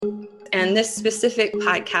And this specific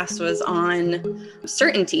podcast was on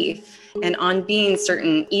certainty and on being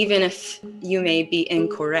certain, even if you may be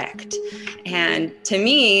incorrect. And to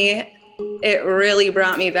me, it really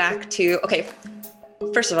brought me back to, okay,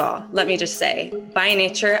 first of all, let me just say, by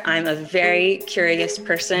nature, I'm a very curious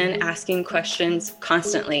person, asking questions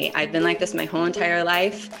constantly. I've been like this my whole entire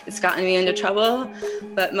life. It's gotten me into trouble,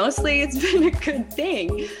 but mostly it's been a good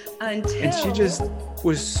thing. And she just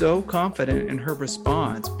was so confident in her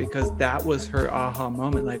response because that was her aha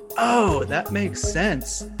moment. Like, oh, that makes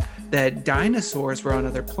sense. That dinosaurs were on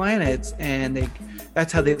other planets and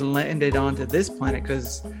that's how they landed onto this planet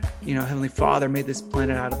because, Heavenly Father made this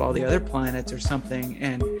planet out of all the other planets or something.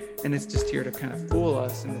 And it's just here to kind of fool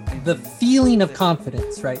us. The feeling of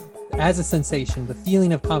confidence, right? As a sensation, the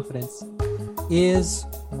feeling of confidence is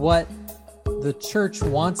what the church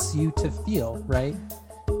wants you to feel, right?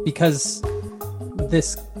 Because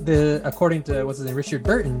according to Richard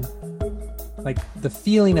Burton, like the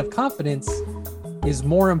feeling of confidence is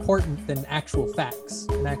more important than actual facts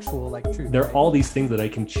and actual truth. There are all these things that I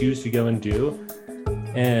can choose to go and do,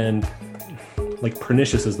 and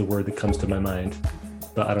pernicious is the word that comes to my mind,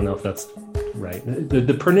 but I don't know if that's right.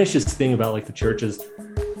 The pernicious thing about the church is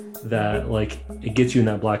that it gets you in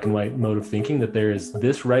that black and white mode of thinking that there is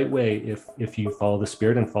this right way if you follow the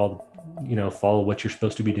Spirit and follow what you're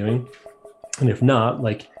supposed to be doing, and if not,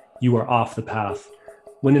 you are off the path.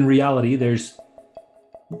 When in reality, there's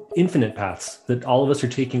infinite paths that all of us are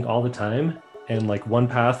taking all the time, and one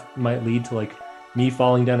path might lead to me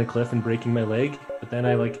falling down a cliff and breaking my leg, but then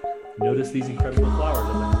I notice these incredible flowers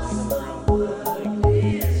as I'm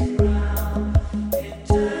laying on the ground.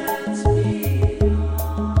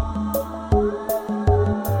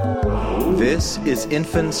 This is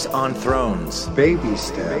Infants on Thrones. Baby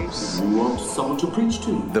steps. You want someone to preach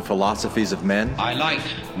to? The philosophies of men. I like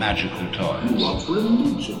magical toys. You want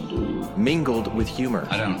religion, do you? Mingled with humor.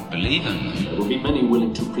 I don't believe in them. There will be many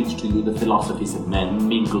willing to preach to you the philosophies of men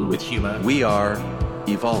mingled with humor. We are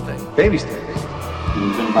evolving. Baby steps.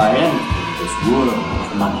 You can buy anything in this world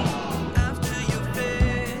of money.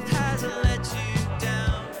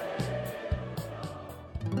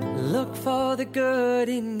 Look for the good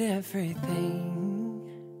in everything.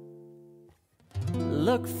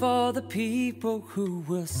 Look for the people who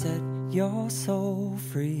will set your soul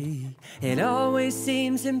free. It always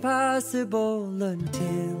seems impossible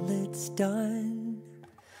until it's done.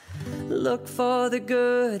 Look for the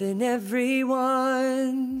good in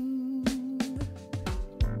everyone.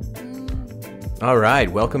 All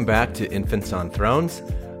right, welcome back to Infants on Thrones.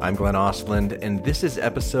 I'm Glenn Ostlund, and this is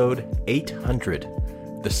episode 800.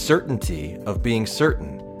 The certainty of being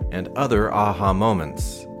certain and other aha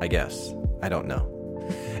moments, I guess. I don't know.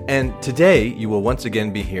 And today you will once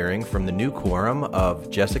again be hearing from the new quorum of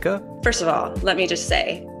Jessica. First of all, let me just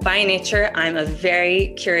say, by nature, I'm a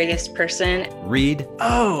very curious person. Reed.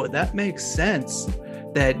 Oh, that makes sense.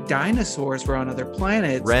 That dinosaurs were on other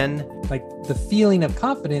planets. Ren. The feeling of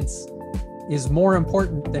confidence is more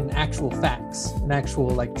important than actual facts and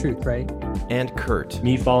actual truth, right? And Kurt.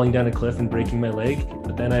 Me falling down a cliff and breaking my leg,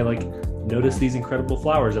 but then I notice these incredible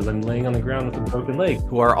flowers as I'm laying on the ground with a broken leg.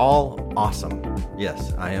 Who are all awesome.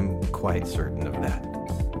 Yes, I am quite certain of that.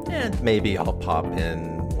 And maybe I'll pop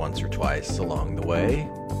in once or twice along the way,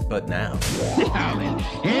 but now.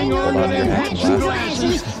 Hang on to them hats and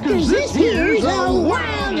glasses, cause this here's the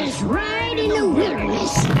wildest ride in the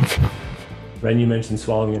wilderness. Ren, you mentioned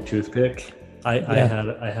swallowing a toothpick. I had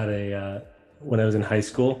a when I was in high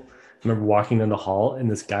school, I remember walking down the hall and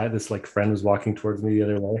this friend was walking towards me the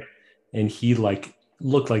other way, and he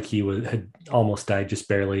looked like he had almost died, just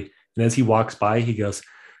barely. And as he walks by, he goes,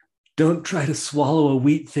 "Don't try to swallow a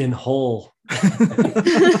wheat thin whole."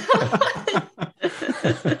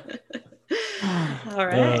 All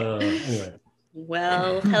right. Anyway.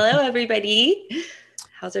 Well, hello everybody.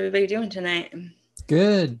 How's everybody doing tonight?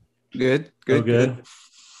 Good.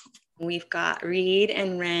 We've got Reed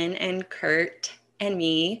and Ren and Kurt and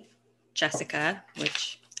me, Jessica,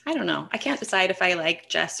 which I don't know. I can't decide if I like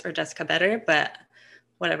Jess or Jessica better, but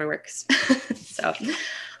whatever works. So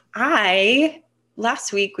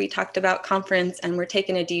last week we talked about conference, and we're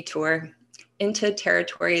taking a detour into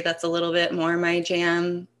territory that's a little bit more my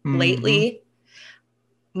jam lately.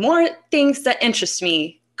 More things that interest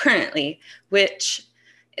me currently, which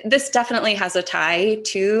this definitely has a tie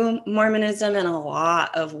to Mormonism and a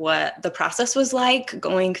lot of what the process was like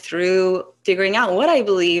going through figuring out what I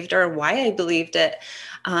believed or why I believed it.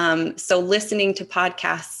 So listening to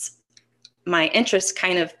podcasts, my interest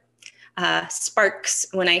kind of sparks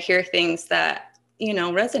when I hear things that,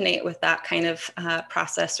 resonate with that kind of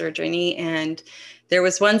process or journey. And there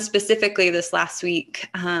was one specifically this last week.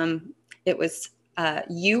 It was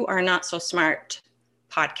You Are Not So Smart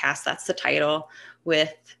podcast. That's the title,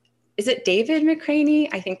 with, is it David McCraney?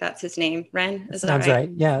 I think that's his name. Ren, is that Sounds right?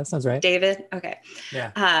 Yeah, that sounds right. David? Okay.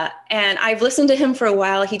 Yeah. And I've listened to him for a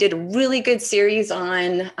while. He did a really good series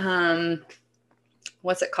on,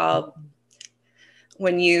 what's it called?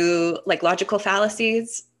 When you, like, logical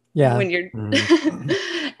fallacies. Yeah. When you're,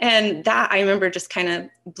 and that I remember just kind of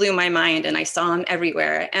blew my mind, and I saw him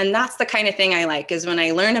everywhere. And that's the kind of thing I like, is when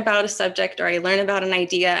I learn about a subject or I learn about an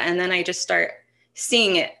idea, and then I just start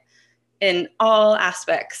seeing it in all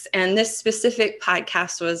aspects. And this specific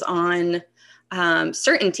podcast was on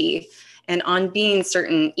certainty and on being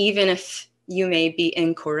certain, even if you may be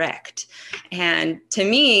incorrect. And to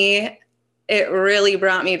me, it really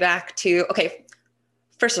brought me back to, okay,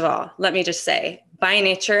 first of all, let me just say, by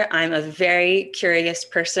nature, I'm a very curious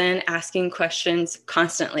person, asking questions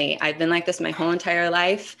constantly. I've been like this my whole entire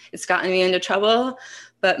life. It's gotten me into trouble,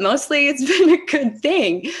 but mostly it's been a good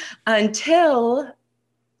thing, until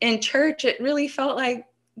in church, it really felt like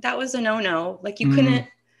that was a no-no. Like, you couldn't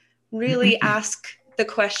really ask the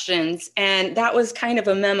questions. And that was kind of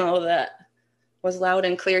a memo that was loud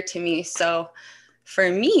and clear to me. So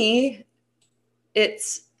for me,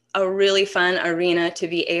 it's a really fun arena to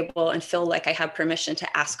be able and feel like I have permission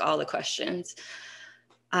to ask all the questions.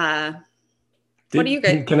 What do you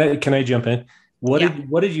guys? Can I jump in? What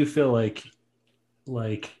did you feel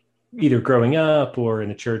like either growing up or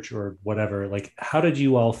in a church or whatever? Like, how did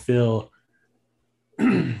you all feel?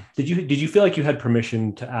 Did you feel like you had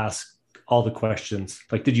permission to ask all the questions?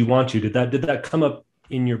 Like, did you want to? Did that come up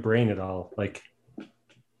in your brain at all? Like,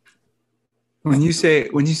 when you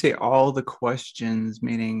say all the questions,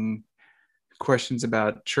 meaning questions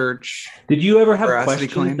about church, did you ever have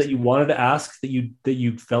questions claims that you wanted to ask that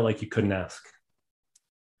you felt like you couldn't ask?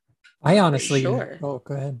 I honestly, Sure. Oh,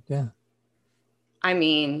 go ahead. Yeah. I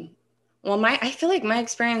mean, well, I feel like my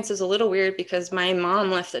experience is a little weird because my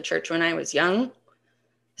mom left the church when I was young.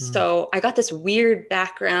 So I got this weird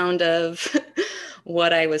background of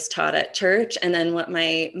what I was taught at church and then what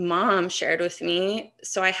my mom shared with me.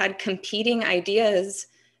 So I had competing ideas,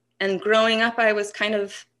 and growing up, I was kind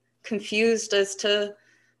of confused as to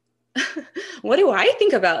what do I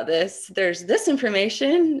think about this? There's this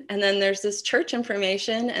information, and then there's this church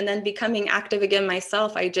information, and then becoming active again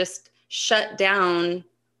myself, I just shut down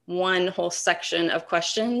one whole section of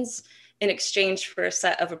questions in exchange for a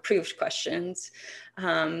set of approved questions.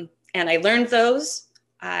 And I learned those.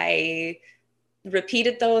 I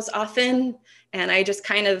repeated those often, and I just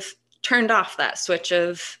kind of turned off that switch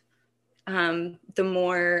of the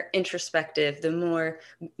more introspective, the more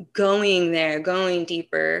going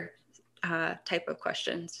deeper type of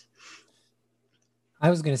questions. I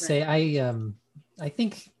was going to say, I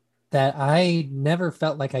think that I never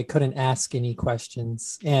felt like I couldn't ask any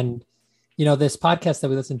questions. And, you know, this podcast that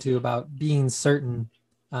we listened to about being certain,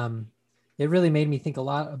 it really made me think a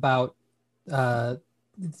lot about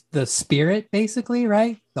the Spirit, basically,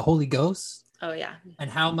 right? The Holy Ghost. Oh, yeah. And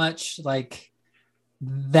how much like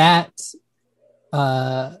that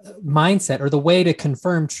mindset, or the way to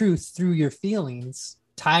confirm truth through your feelings,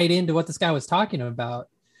 tied into what this guy was talking about.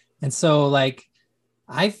 And so, like,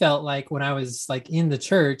 I felt like when I was like in the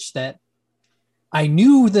church that I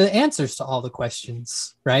knew the answers to all the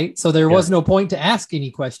questions, right? So there was no point to ask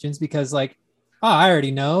any questions, because like, oh, I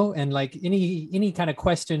already know. And like any kind of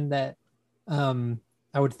question that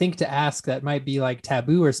I would think to ask that might be like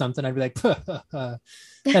taboo or something, I'd be like, that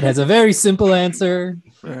has a very simple answer.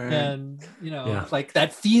 Right. And, you know, like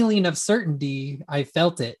that feeling of certainty, I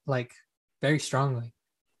felt it like very strongly.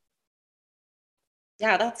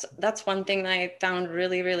 Yeah, that's one thing that I found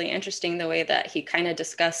really, really interesting, the way that he kind of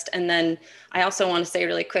discussed. And then I also want to say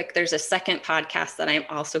really quick, there's a second podcast that I'm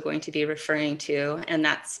also going to be referring to, and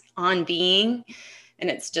that's On Being. And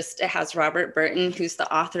it has Robert Burton, who's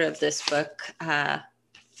the author of this book.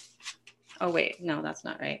 Oh, wait, no, that's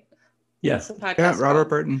not right. Yes. Yeah, Robert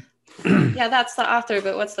Burton. Yeah, that's the author,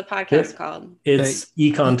 but what's the podcast called? It's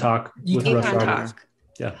Econ Talk. Econ Talk.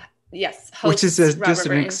 Yeah. Yes. Which is just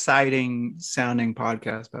an exciting sounding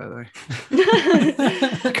podcast, by the way.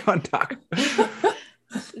 Econ Talk.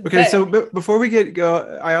 Okay, so before we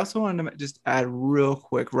go, I also wanted to just add real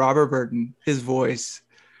quick, Robert Burton, his voice.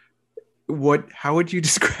 How would you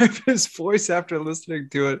describe his voice after listening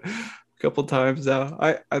to it a couple times now?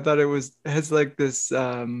 I thought it has like this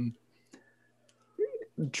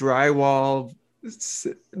drywall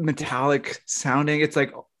metallic sounding. It's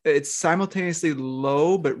like it's simultaneously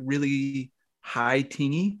low but really high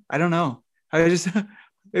teeny. I don't know. It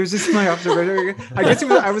was just my observation. I guess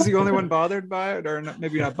I was the only one bothered by it, or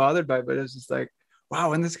maybe not bothered by it, but it was just like, wow,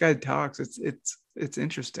 when this guy talks, it's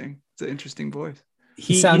interesting. It's an interesting voice.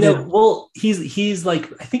 He's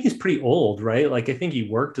like, I think he's pretty old, right? Like, I think he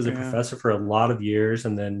worked as a professor for a lot of years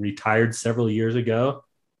and then retired several years ago.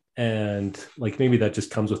 And like, maybe that just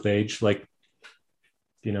comes with age, like,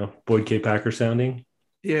 Boyd K. Packer sounding.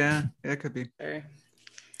 Yeah, that could be.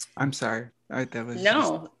 I'm sorry.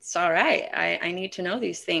 It's all right. I need to know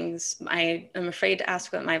these things. I am afraid to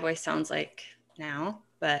ask what my voice sounds like now,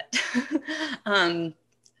 but the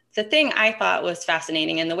thing I thought was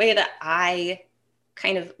fascinating, and the way that I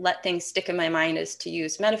kind of let things stick in my mind, is to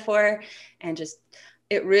use metaphor, and just,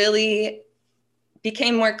 it really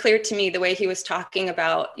became more clear to me the way he was talking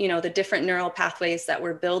about, the different neural pathways that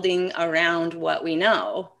we're building around what we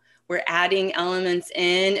know. We're adding elements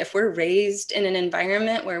in. If we're raised in an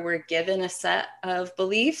environment where we're given a set of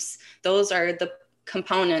beliefs, those are the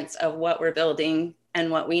components of what we're building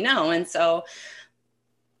and what we know. And so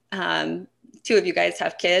two of you guys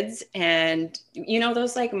have kids, and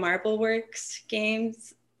those like Marble Works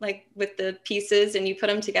games, like with the pieces, and you put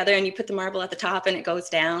them together and you put the marble at the top and it goes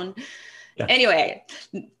down. Yeah. Anyway,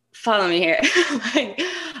 follow me here. Like,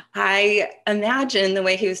 I imagine the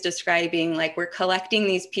way he was describing, like, we're collecting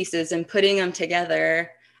these pieces and putting them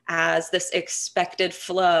together as this expected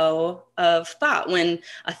flow of thought. When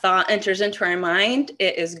a thought enters into our mind,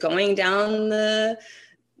 it is going down the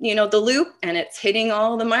loop, and it's hitting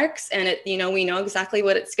all the marks, and we know exactly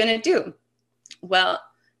what it's going to do. Well,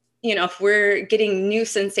 if we're getting new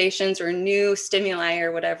sensations or new stimuli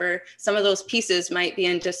or whatever, some of those pieces might be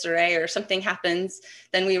in disarray, or something happens,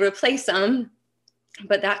 then we replace them.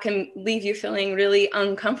 But that can leave you feeling really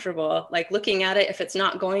uncomfortable, like looking at it, if it's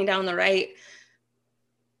not going down the right,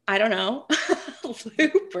 I don't know,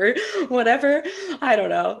 loop or whatever. I don't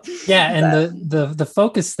know. Yeah. And the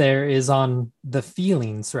focus there is on the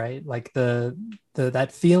feelings, right? Like that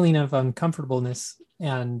feeling of uncomfortableness.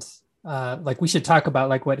 And like, we should talk about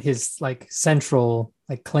like what his like central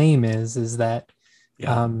like claim is that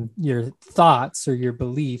your thoughts or your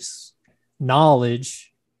beliefs, knowledge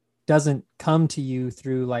doesn't come to you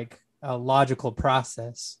through like a logical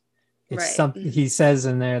process. It's something, he says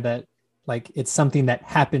in there, that like it's something that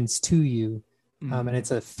happens to you, and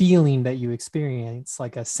it's a feeling that you experience,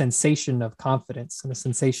 like a sensation of confidence and a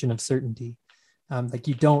sensation of certainty. Like,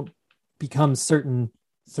 you don't become certain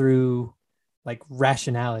through like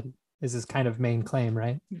rationality, is his kind of main claim,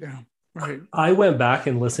 right? Yeah, right. I went back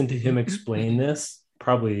and listened to him explain this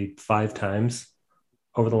probably 5 times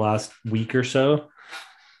over the last week or so.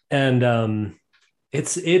 And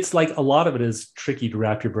it's like a lot of it is tricky to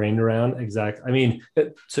wrap your brain around. Exactly. I mean,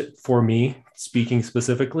 for me, speaking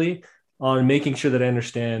specifically on making sure that I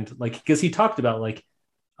understand, like, because he talked about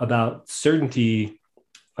about certainty,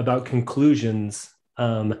 about conclusions,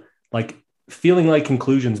 like feeling like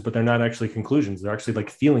conclusions, but they're not actually conclusions. They're actually like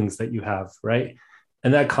feelings that you have, right?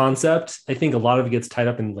 And that concept, I think a lot of it gets tied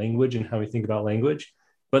up in language and how we think about language.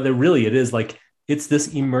 But it is like, it's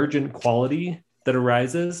this emergent quality that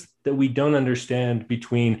arises that we don't understand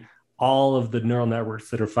between all of the neural networks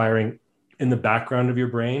that are firing in the background of your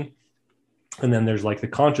brain. And then there's like the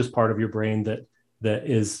conscious part of your brain that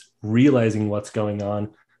is realizing what's going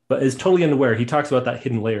on, but is totally unaware. He talks about that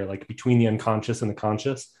hidden layer, like between the unconscious and the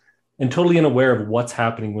conscious, and totally unaware of what's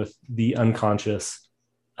happening with the unconscious,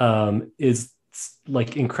 is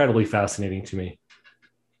like incredibly fascinating to me.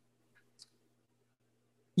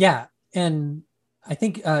 Yeah. And I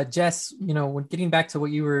think, Jess, when getting back to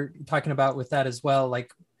what you were talking about with that as well,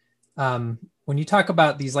 like when you talk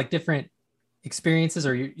about these like different experiences,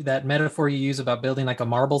 or that metaphor you use about building like a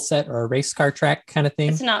marble set or a race car track kind of thing.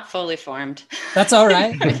 It's not fully formed. That's all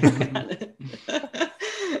right.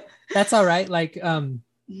 That's all right. Like,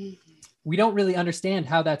 we don't really understand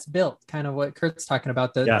how that's built, kind of what Kurt's talking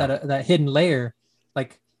about, that hidden layer.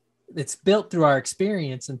 Like, it's built through our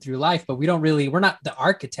experience and through life, but we're not the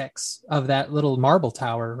architects of that little marble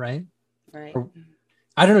tower, right? Right. Or,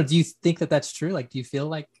 I don't know. Do you think that that's true? Like, do you feel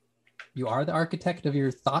like you are the architect of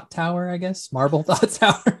your thought tower, I guess? Marble thought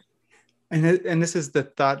tower. And this is the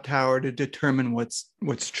thought tower to determine what's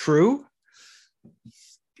true.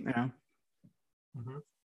 Yeah. Mm-hmm.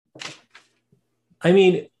 I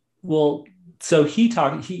mean, well, so he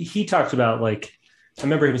talked about, like, I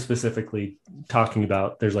remember him specifically talking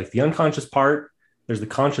about, there's like the unconscious part, there's the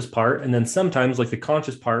conscious part, and then sometimes like the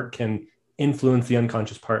conscious part can influence the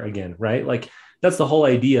unconscious part again, right? Like, that's the whole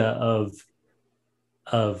idea of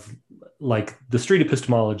like the street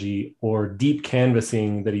epistemology or deep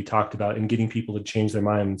canvassing that he talked about, and getting people to change their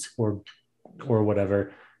minds or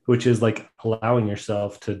whatever, which is like allowing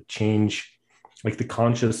yourself to change, like the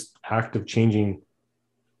conscious act of changing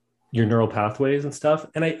your neural pathways and stuff.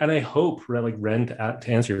 And I hope, right, like Ren, to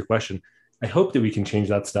answer your question, I hope that we can change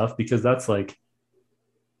that stuff, because that's what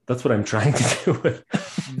I'm trying to do with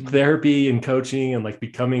therapy and coaching, and like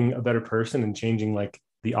becoming a better person and changing like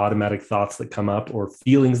the automatic thoughts that come up or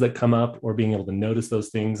feelings that come up, or being able to notice those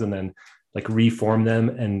things and then like reform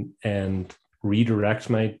them and redirect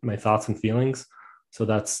my thoughts and feelings. So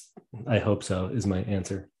I hope so, is my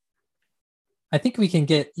answer. I think we can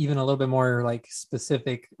get even a little bit more like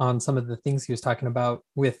specific on some of the things he was talking about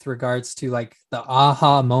with regards to like the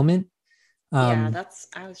aha moment. I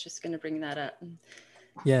was just going to bring that up.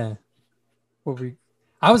 Yeah.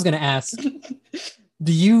 I was going to ask,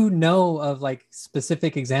 do you know of like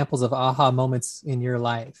specific examples of aha moments in your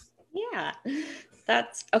life? Yeah,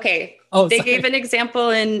 that's okay. Oh, they sorry. gave an example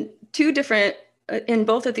in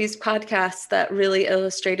both of these podcasts that really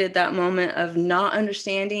illustrated that moment of not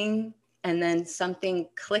understanding and then something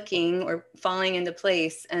clicking or falling into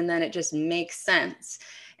place, and then it just makes sense.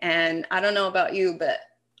 And I don't know about you, but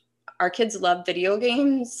our kids love video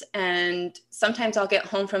games, and sometimes I'll get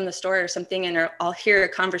home from the store or something and I'll hear a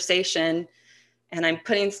conversation and I'm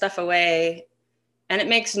putting stuff away and it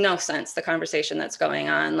makes no sense, the conversation that's going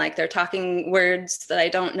on. Like they're talking words that I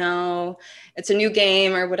don't know. It's a new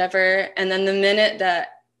game or whatever. And then the minute that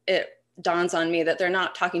it dawns on me that they're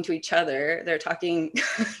not talking to each other, they're talking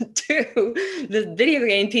to the video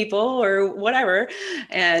game people or whatever.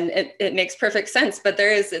 And it makes perfect sense. But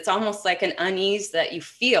it's almost like an unease that you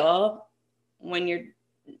feel when you're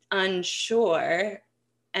unsure.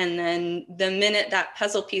 And then the minute that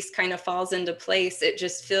puzzle piece kind of falls into place, it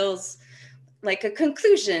just feels like a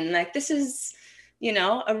conclusion. Like this is,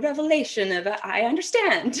 a revelation of I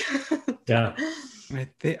understand. Yeah.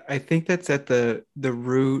 I think that's at the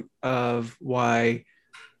root of why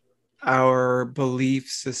our belief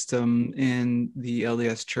system in the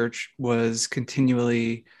LDS Church was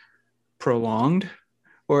continually prolonged.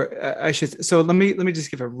 Or I should. So let me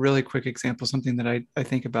just give a really quick example, something that I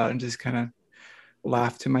think about and just kind of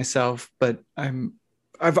laugh to myself. But I'm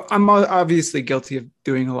obviously guilty of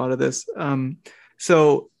doing a lot of this.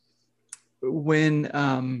 So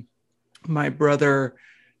when my brother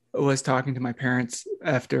was talking to my parents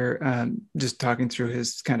after just talking through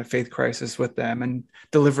his kind of faith crisis with them and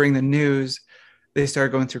delivering the news, they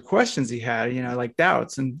started going through questions he had, like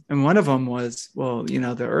doubts. And one of them was, well,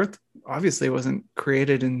 the earth obviously wasn't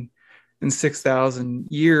created in 6,000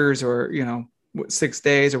 years or, 6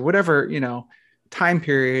 days or whatever, time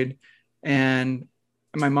period. And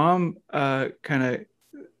my mom kind of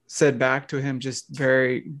said back to him just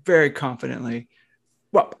very, very confidently,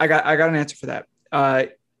 well, I got an answer for that.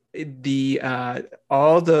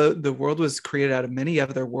 All the world was created out of many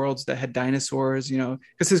other worlds that had dinosaurs,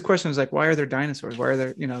 because his question was like, why are there dinosaurs? Why are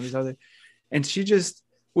there, these other, and she just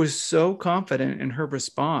was so confident in her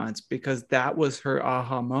response because that was her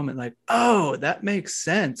aha moment. Like, oh, that makes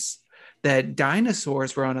sense that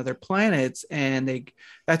dinosaurs were on other planets and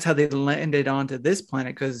that's how they landed onto this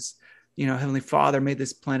planet. Cause Heavenly Father made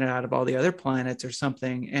this planet out of all the other planets or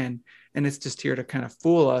something. And it's just here to kind of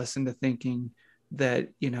fool us into thinking that,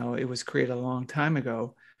 it was created a long time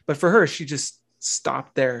ago. But for her, she just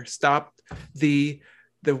stopped the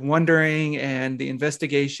wondering and the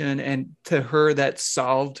investigation. And to her, that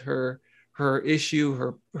solved her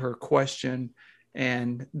issue, her question.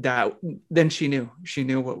 And that then she knew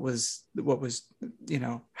what was,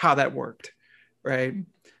 how that worked. Right.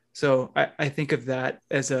 So I think of that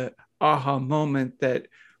as a aha moment and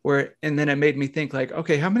then it made me think like,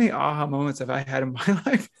 okay, how many aha moments have I had in my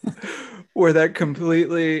life where that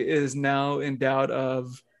completely is now in doubt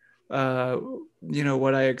of,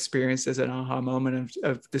 what I experienced as an aha moment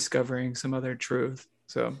of discovering some other truth.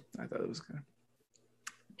 So I thought it was kind of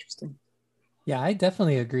interesting. Yeah, I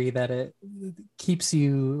definitely agree that it keeps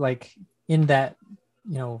you like in that,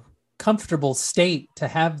 comfortable state to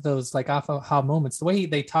have those like aha moments. The way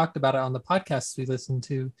they talked about it on the podcasts we listened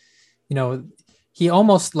to, he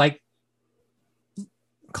almost like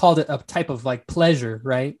called it a type of like pleasure,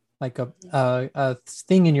 right? Like a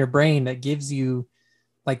thing in your brain that gives you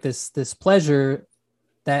like this pleasure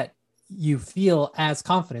that you feel as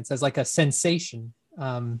confidence, as like a sensation.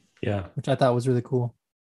 Which I thought was really cool.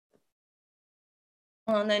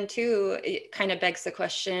 Well, and then too, it kind of begs the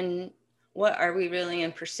question, what are we really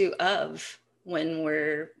in pursuit of when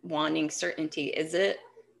we're wanting certainty? Is it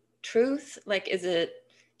truth? Like, is it,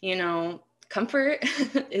 comfort?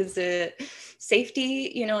 Is it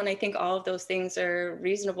safety? And I think all of those things are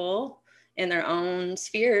reasonable in their own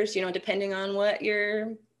spheres, depending on what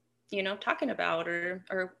you're, talking about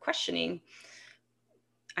or questioning.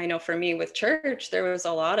 I know for me with church, there was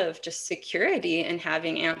a lot of just security in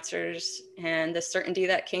having answers, and the certainty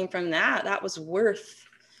that came from that was worth,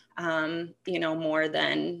 more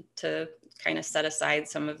than to kind of set aside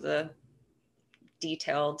some of the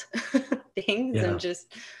detailed things and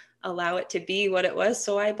just allow it to be what it was.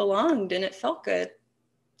 So I belonged and it felt good.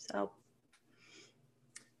 So.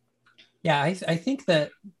 Yeah, I think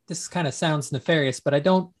that this kind of sounds nefarious, but I'm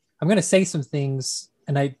going to say some things,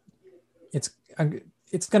 and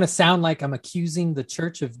it's going to sound like I'm accusing the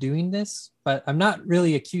church of doing this, but I'm not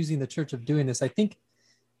really accusing the church of doing this. I think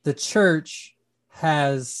the church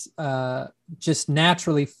has just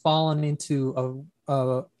naturally fallen into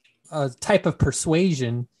a type of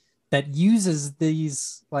persuasion that uses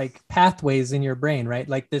these like pathways in your brain, right?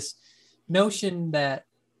 Like this notion that,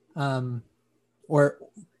 or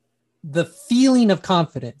the feeling of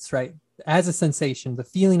confidence, right? As a sensation, the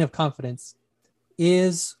feeling of confidence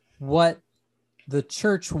is what the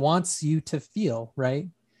church wants you to feel, right?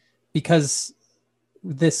 Because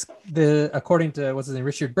according to what's his name,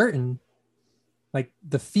 Richard Burton, like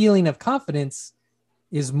the feeling of confidence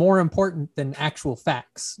is more important than actual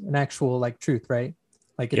facts and actual like truth, right?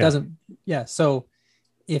 Like it doesn't. Yeah. So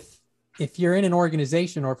if you're in an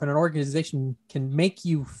organization, or if an organization can make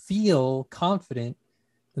you feel confident,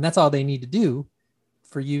 then that's all they need to do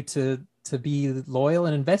for you to be loyal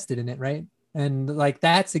and invested in it, right? And like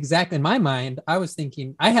that's exactly, in my mind, I was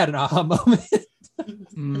thinking, I had an aha moment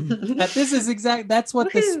that this is that's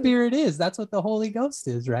what the Spirit is. That's what the Holy Ghost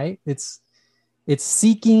is, right? It's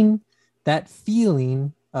seeking that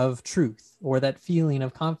feeling of truth or that feeling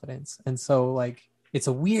of confidence. And so like it's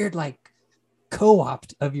a weird like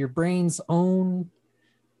co-opt of your brain's own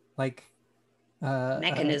like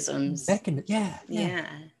mechanisms. Yeah.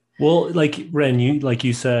 Well, like Ren,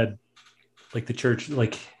 you said, like the church,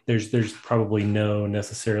 like there's probably no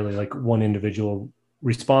necessarily like one individual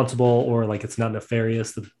responsible, or like it's not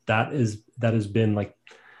nefarious that has been like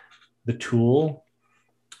the tool.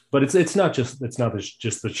 But it's not just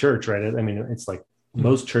the church, right? I mean, it's like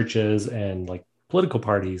most churches and like political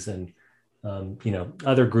parties and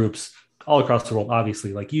other groups all across the world,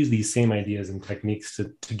 obviously, like use these same ideas and techniques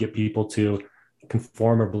to get people to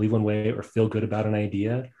conform or believe one way or feel good about an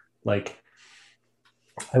idea. Like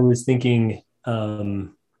I was thinking,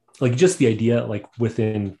 like just the idea, like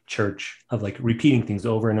within church of like repeating things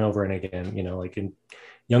over and over and again, like in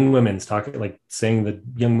young women's talk, like saying the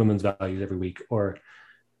young women's values every week, or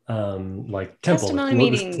like temple, testimony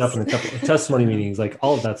meetings, stuff in the temple, testimony meetings, like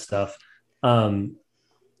all of that stuff. Like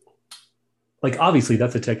obviously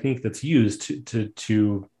that's a technique that's used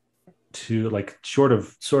to like sort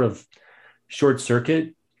of short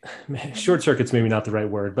circuit's maybe not the right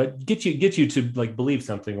word, but get you to like believe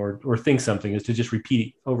something or think something, is to just repeat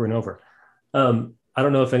it over and over. I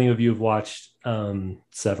don't know if any of you have watched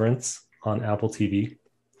Severance on Apple TV.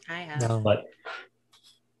 I have, but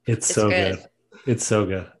it's so good. It's so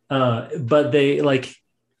good. But they like,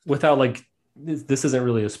 without like, this isn't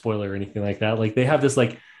really a spoiler or anything like that. Like they have this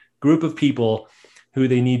like group of people who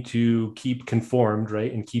they need to keep conformed,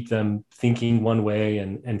 right? And keep them thinking one way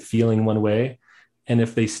and feeling one way. And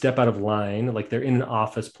if they step out of line, like they're in an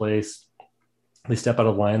office place, they step out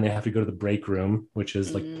of line, they have to go to the break room, which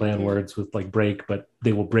is like play on words with like break, but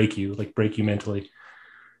they will break you mentally.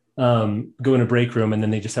 Go in a break room, and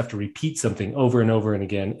then they just have to repeat something over and over and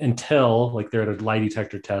again until like they're at a lie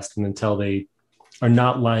detector test, and until they are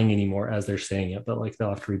not lying anymore as they're saying it, but like they'll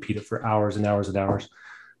have to repeat it for hours and hours and hours.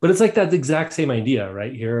 But it's like that exact same idea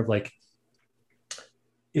right here of like,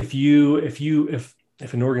 if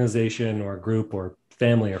an organization or a group or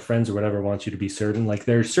family or friends or whatever wants you to be certain, like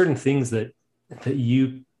there's certain things that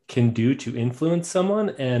you can do to influence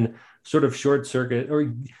someone and sort of short circuit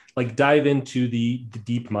or like dive into the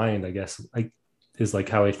deep mind, I guess, like is like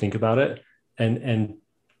how I think about it, and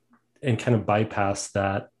kind of bypass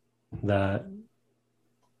that like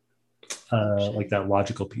that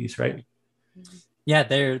logical piece, right? Yeah,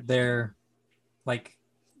 they're like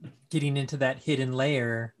getting into that hidden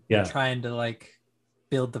layer, and trying to like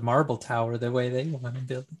build the marble tower the way they want to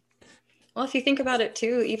build it. Well, if you think about it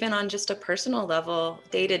too, even on just a personal level,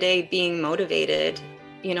 day to day being motivated,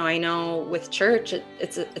 I know with church,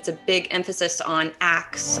 it's a big emphasis on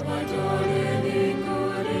acts. Have I done any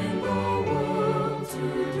good in the world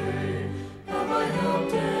today? Have I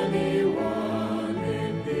helped anyone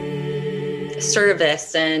in need?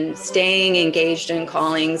 Service and staying engaged in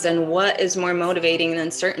callings. And what is more motivating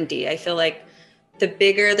than certainty? I feel like the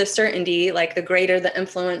bigger the certainty, like the greater the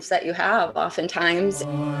influence that you have oftentimes.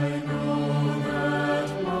 I know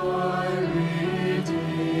that my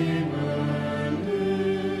Redeemer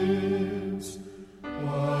lives.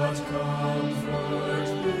 What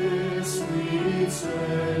comfort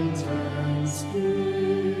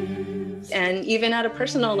even at a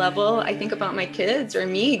personal level, I think about my kids or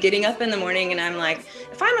me getting up in the morning and I'm like,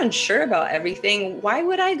 if I'm unsure about everything, why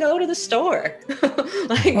would I go to the store?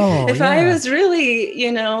 I was really,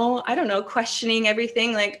 I don't know, questioning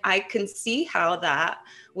everything, like I can see how that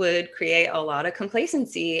would create a lot of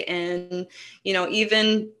complacency. And,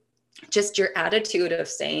 even just your attitude of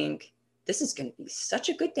saying, this is going to be such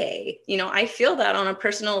a good day. I feel that on a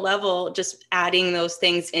personal level, just adding those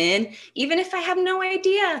things in, even if I have no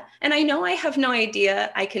idea. And I know I have no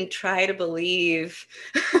idea, I can try to believe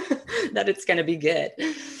that it's going to be good.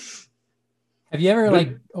 Have you ever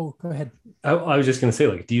go ahead. I was just going to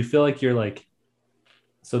say, do you feel like you're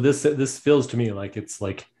so this feels to me like it's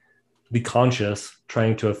like the conscious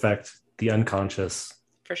trying to affect the unconscious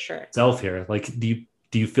for sure self here.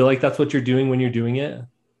 Do you feel like that's what you're doing when you're doing it?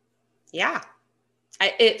 Yeah,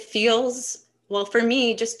 it feels, well, for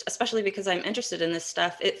me, just especially because I'm interested in this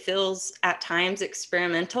stuff, it feels at times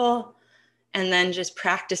experimental, and then just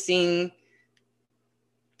practicing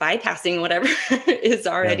bypassing whatever is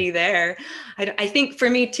already there. I think for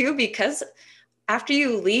me too, because after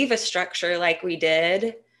you leave a structure like we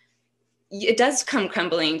did, it does come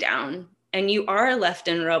crumbling down. And you are left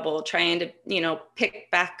in rubble trying to, pick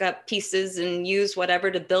back up pieces and use whatever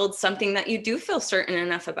to build something that you do feel certain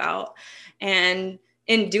enough about. And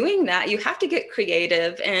in doing that, you have to get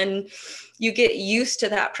creative and you get used to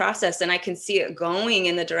that process. And I can see it going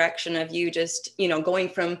in the direction of you just, going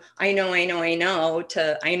from I know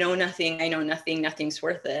to I know nothing, nothing's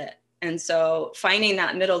worth it. And so finding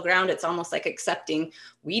that middle ground, it's almost like accepting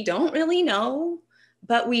we don't really know,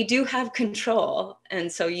 but we do have control.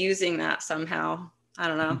 And so using that somehow, I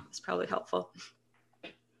don't know, it's probably helpful.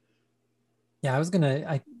 Yeah,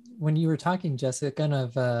 when you were talking, Jessica, kind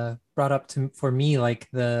of brought up for me, like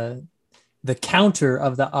the counter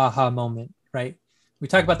of the aha moment, right? We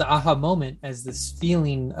talk about the aha moment as this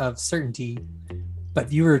feeling of certainty,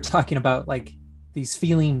 but you were talking about like these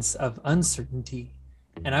feelings of uncertainty.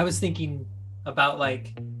 And I was thinking about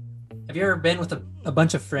have you ever been with a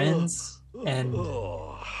bunch of friends and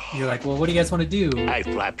you're like, well, what do you guys want to do? Hey,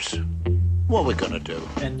 Flaps, what are we gonna do?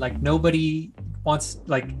 And nobody wants,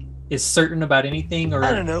 is certain about anything, or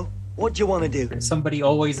I don't know. What do you want to do? Somebody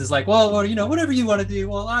always is like, well, whatever you want to do.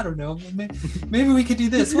 Well, I don't know. Maybe we could do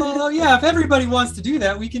this. Well, yeah, if everybody wants to do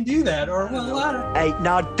that, we can do that. Or, well, I don't know. Hey,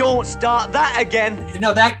 now don't start that again.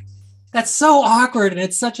 That's so awkward, and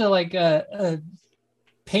it's such a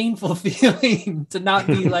painful feeling to not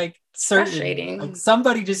be certain. Frustrating.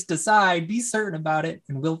 Somebody just decide, be certain about it,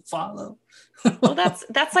 and we'll follow. Well, that's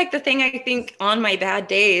the thing. I think on my bad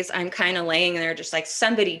days, I'm kind of laying there just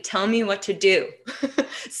somebody tell me what to do.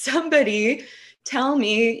 Somebody tell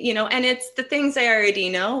me, and it's the things I already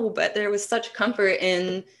know, but there was such comfort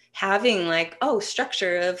in having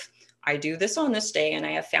structure of I do this on this day and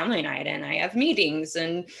I have family night and I have meetings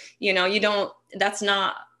and, that's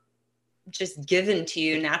not just given to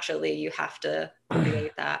you naturally. You have to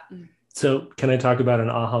create that. So can I talk about an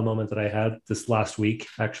aha moment that I had this last week,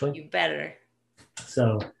 actually? You better.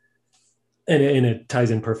 So, and it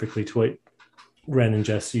ties in perfectly to what Ren and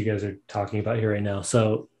Jess, you guys are talking about here right now.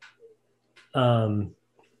 So having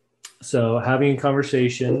a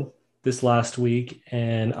conversation this last week,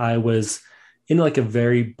 and I was in a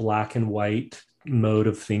very black and white mode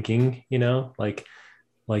of thinking,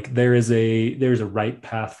 like there's a right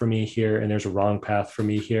path for me here and there's a wrong path for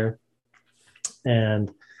me here.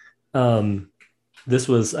 And this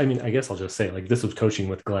was, I guess I'll just say this was coaching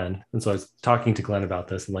with Glenn. And so I was talking to Glenn about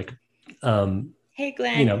this and hey,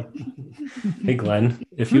 Glenn, hey, Glenn,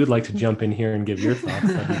 if you would like to jump in here and give your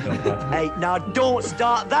thoughts. Hey, now don't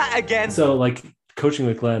start that again. So coaching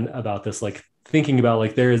with Glenn about this, thinking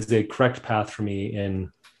about there is a correct path for me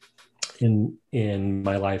in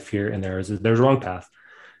my life here. And there's a wrong path.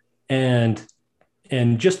 And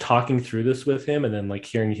just talking through this with him and then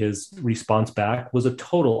hearing his response back was a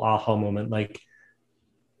total aha moment.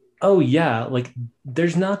 Oh yeah,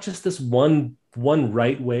 there's not just this one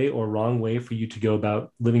right way or wrong way for you to go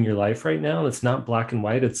about living your life right now. It's not black and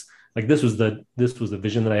white. It's this was the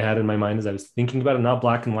vision that I had in my mind as I was thinking about it, not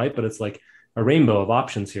black and white, but it's a rainbow of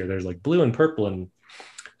options here. There's blue and purple and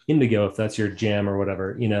indigo, if that's your jam or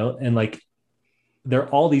whatever, and there are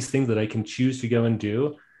all these things that I can choose to go and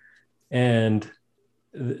do. And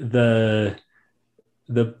the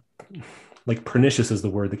pernicious is the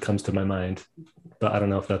word that comes to my mind, but I don't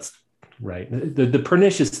know if that's right. The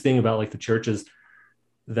pernicious thing about the church is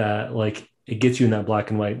that it gets you in that black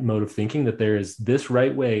and white mode of thinking that there is this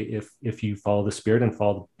right way if you follow the Spirit and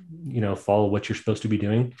follow what you're supposed to be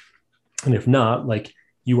doing, and if not,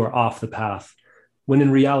 you are off the path. When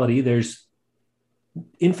in reality, there's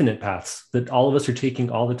infinite paths that all of us are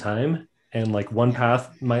taking all the time, and like one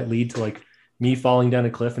path might lead to like me falling down a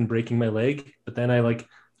cliff and breaking my leg, but then I like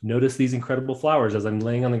notice these incredible flowers as I'm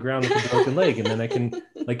laying on the ground with a broken leg, and then I can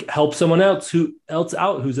like help someone else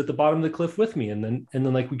out who's at the bottom of the cliff with me, and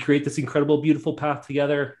then like we create this incredible, beautiful path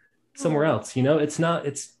together somewhere else. You know, it's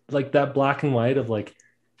like that black and white of like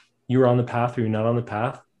you're on the path or you're not on the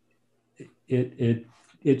path.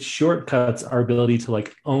 It shortcuts our ability to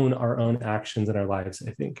like own our own actions in our lives,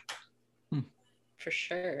 I think. For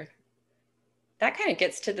sure. That kind of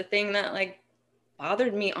gets to the thing that like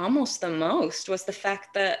bothered me almost the most, was the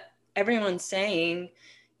fact that everyone's saying,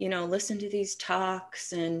 you know, listen to these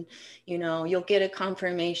talks and, you know, you'll get a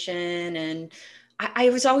confirmation. And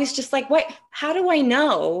I was always just like, what, how do I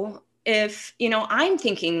know if, you know, I'm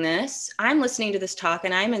thinking this, I'm listening to this talk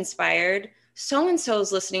and I'm inspired,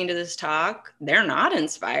 so-and-so's listening to this talk, they're not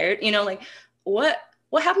inspired, you know, like what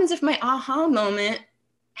happens if my aha moment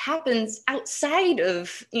happens outside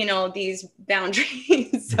of, you know, these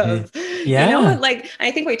boundaries of, you know, like,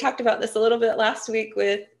 I think we talked about this a little bit last week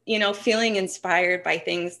with, you know, feeling inspired by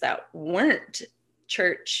things that weren't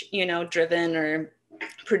church, you know, driven or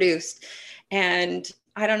produced. And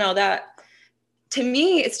I don't know, that to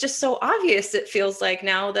me, it's just so obvious. It feels like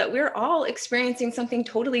now that we're all experiencing something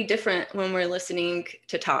totally different when we're listening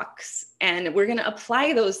to talks, and we're going to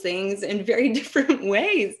apply those things in very different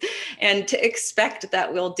ways, and to expect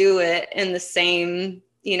that we'll do it in the same,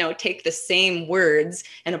 you know, take the same words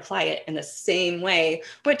and apply it in the same way,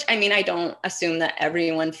 which, I mean, I don't assume that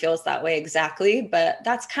everyone feels that way exactly, but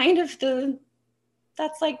that's kind of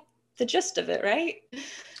that's like the gist of it, right?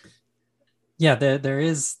 Yeah, there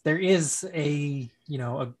is a, you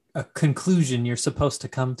know, a conclusion you're supposed to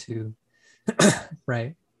come to,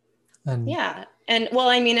 right? And yeah, and well,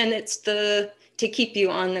 I mean, and it's to keep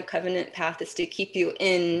you on the covenant path, is to keep you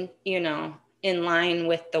in, you know, in line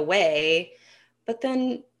with the way, but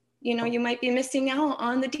then, you know, you might be missing out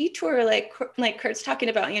on the detour, like Kurt's talking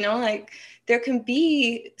about, you know, like there can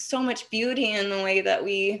be so much beauty in the way that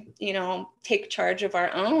we, you know, take charge of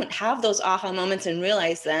our own, have those aha moments and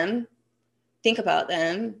realize them, think about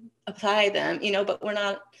them, apply them, you know, but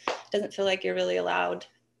doesn't feel like you're really allowed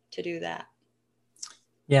to do that.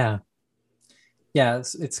 Yeah. Yeah.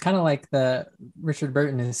 It's kind of like Richard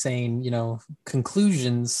Burton is saying, you know,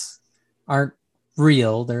 conclusions aren't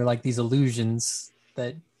real. They're like these illusions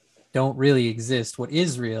that don't really exist. What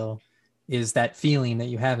is real is that feeling that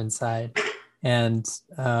you have inside. And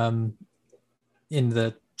in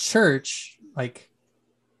the church, like,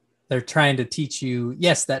 they're trying to teach you,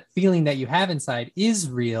 yes, that feeling that you have inside is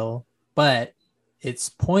real, but it's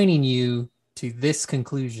pointing you to this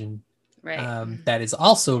conclusion, right? That is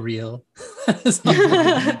also real.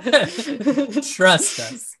 Trust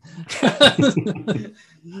us.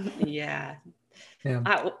 Yeah.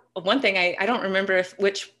 One thing, I don't remember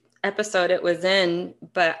which episode it was in,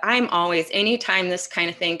 but I'm always, anytime this kind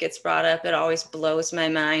of thing gets brought up, it always blows my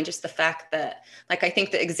mind. Just the fact that, like, I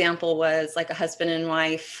think the example was like a husband and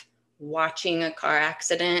wife watching a car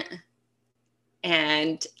accident,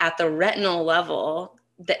 and at the retinal level,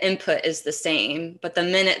 the input is the same, but the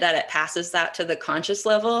minute that it passes that to the conscious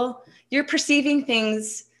level, you're perceiving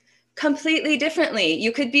things completely differently.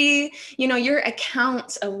 You could be, you know, your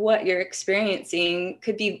accounts of what you're experiencing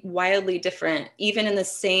could be wildly different, even in the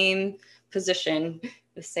same position,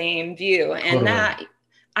 the same view. And that,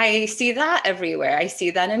 I see that everywhere. I see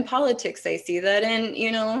that in politics. I see that in,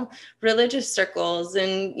 you know, religious circles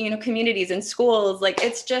and, you know, communities and schools. Like,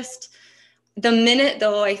 it's just the minute,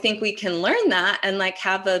 though, I think we can learn that and like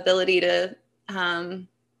have the ability to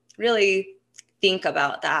really think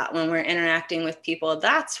about that when we're interacting with people.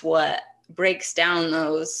 That's what breaks down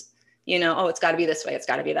those, you know, oh, it's got to be this way, it's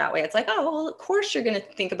got to be that way. It's like, oh, well, of course you're going to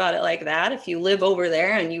think about it like that if you live over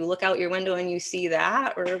there and you look out your window and you see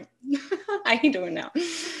that, or I don't know.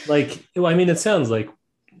 Like, well, I mean, it sounds like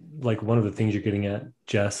one of the things you're getting at,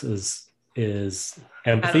 Jess, is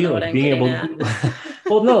empathy, like being able to,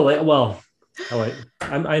 well, no, like, well,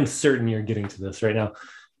 I'm certain you're getting to this right now,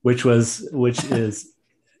 which is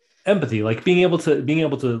empathy, like being able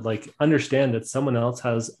to like understand that someone else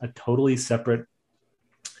has a totally separate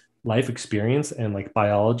life experience and like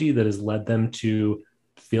biology that has led them to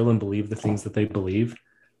feel and believe the things that they believe,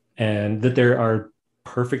 and that there are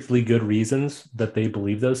perfectly good reasons that they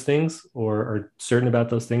believe those things, or are certain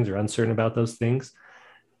about those things or uncertain about those things.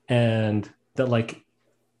 And that, like,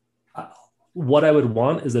 what I would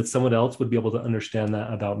want is that someone else would be able to understand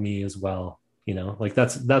that about me as well. You know, like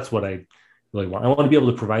that's what I really want. I want to be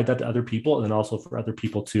able to provide that to other people, and then also for other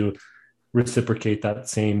people to reciprocate that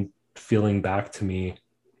same feeling back to me.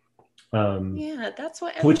 Yeah, that's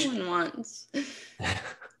what everyone wants.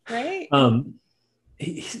 Right?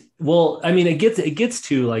 Well, I mean, it gets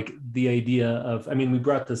to like the idea of, I mean, we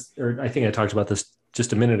brought this, or I think I talked about this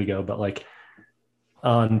just a minute ago, but like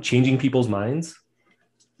on changing people's minds,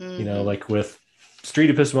 you know, like with street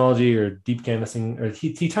epistemology or deep canvassing, or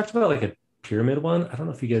he talked about like a pyramid one. I don't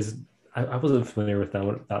know if you guys, I wasn't familiar with that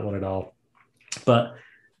one at all, but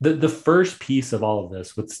the first piece of all of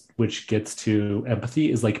this, which gets to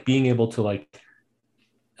empathy, is like being able to like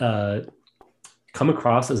come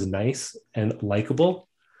across as nice and likable,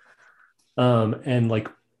 and like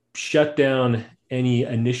shut down any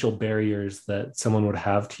initial barriers that someone would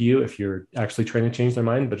have to you if you're actually trying to change their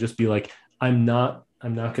mind, but just be like, I'm not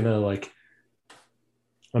going to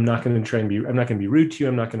be rude to you.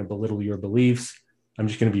 I'm not going to belittle your beliefs. I'm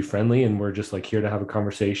just going to be friendly. And we're just like here to have a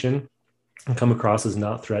conversation and come across as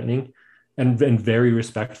not threatening and very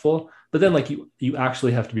respectful. But then like you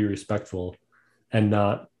actually have to be respectful and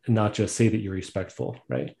not just say that you're respectful.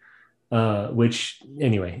 Right. Which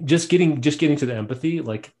anyway, just getting to the empathy,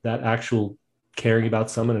 like that actual caring about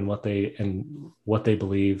someone and what they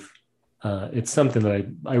believe. It's something that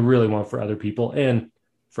I really want for other people and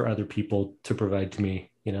for other people to provide to me,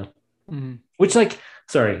 you know, which like,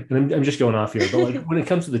 sorry, and I'm just going off here, but like when it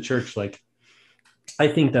comes to the church, like, I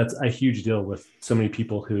think that's a huge deal with so many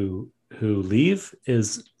people who leave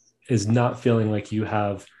is not feeling like you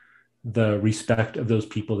have the respect of those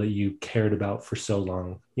people that you cared about for so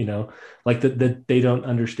long, you know, like that they don't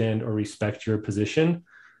understand or respect your position.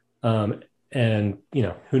 And, you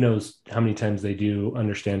know, who knows how many times they do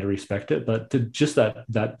understand or respect it, but to just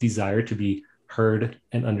that desire to be heard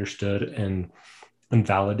and understood and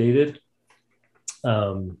validated,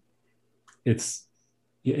 it's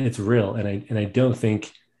real. And I don't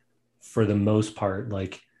think for the most part,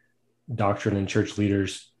 like doctrine and church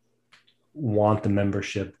leaders want the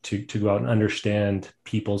membership to go out and understand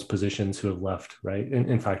people's positions who have left, right?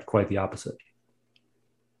 In fact, quite the opposite.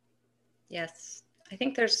 Yes. I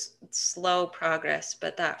think there's slow progress,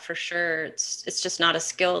 but that for sure, it's just not a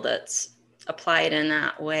skill that's applied in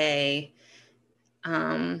that way.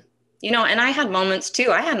 You know, and I had moments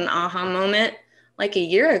too. I had an aha moment like a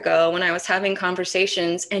year ago when I was having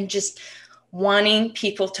conversations and just wanting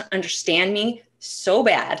people to understand me so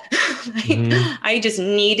bad. I just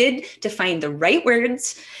needed to find the right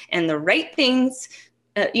words and the right things,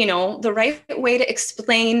 you know, the right way to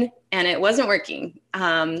explain, and it wasn't working.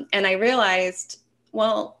 And I realized,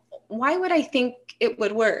 well, why would I think it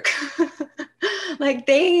would work? Like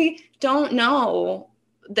they don't know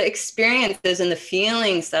the experiences and the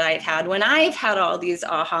feelings that I've had when I've had all these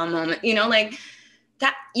aha moments, you know, like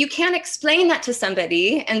that you can't explain that to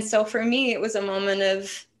somebody. And so for me, it was a moment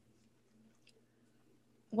of,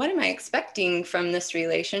 what am I expecting from this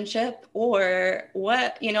relationship? Or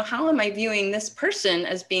what, you know, how am I viewing this person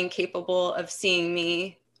as being capable of seeing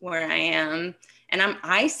me where I am? And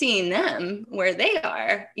I seeing them where they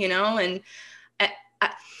are, you know? And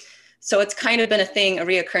so it's kind of been a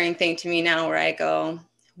reoccurring thing to me now where I go,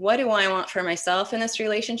 what do I want for myself in this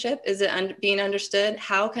relationship? Is it being understood?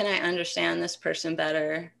 How can I understand this person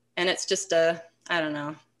better? And it's just I don't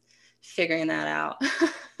know, figuring that out.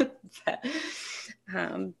 But,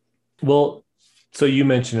 well, so you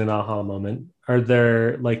mentioned an aha moment. Are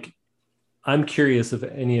there like, I'm curious if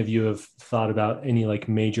any of you have thought about any like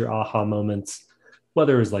major aha moments,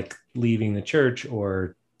 whether it was like leaving the church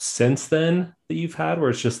or since then that you've had, where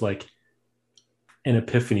it's just like an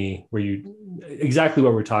epiphany where you exactly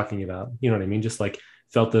what we're talking about. You know what I mean? Just like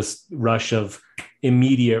felt this rush of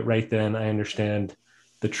immediate right then, I understand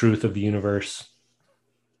the truth of the universe.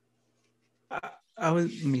 Let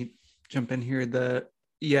me jump in here.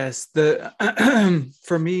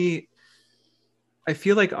 For me, I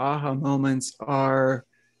feel like aha moments are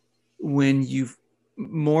when you've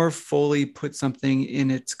more fully put something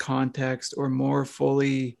in its context, or more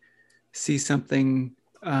fully see something,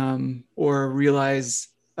 or realize,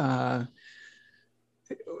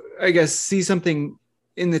 see something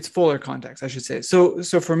in its fuller context, I should say. So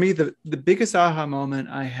for me, the biggest aha moment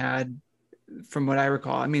I had, from what I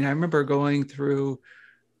recall, I mean, I remember going through,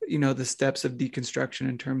 you know, the steps of deconstruction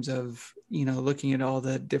in terms of, you know, looking at all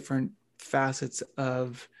the different facets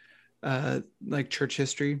of like church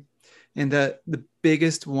history. And the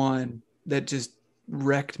biggest one that just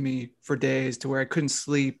wrecked me for days to where I couldn't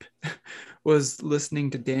sleep was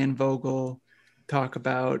listening to Dan Vogel talk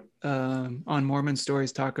about, on Mormon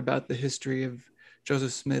Stories, talk about the history of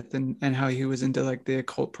Joseph Smith and how he was into like the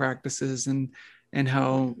occult practices, and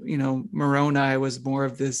how, you know, Moroni was more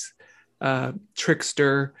of this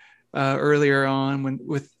trickster earlier on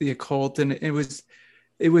with the occult. And it was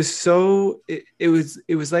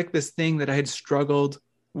like this thing that I had struggled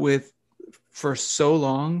with for so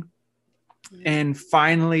long, And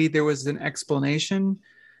finally there was an explanation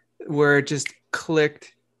where it just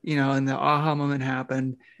clicked, and the aha moment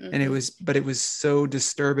happened. And it was so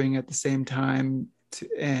disturbing at the same time,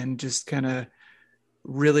 and just kind of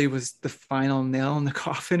really was the final nail in the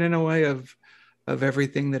coffin in a way of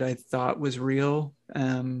everything that I thought was real.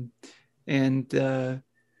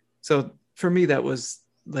 So for me, that was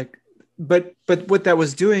like, but what that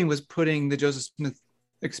was doing was putting the Joseph Smith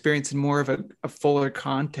experience in more of a fuller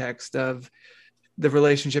context of the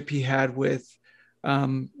relationship he had with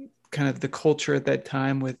kind of the culture at that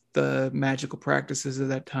time, with the magical practices of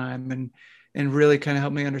that time, and really kind of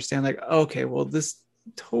helped me understand, like, okay, well, this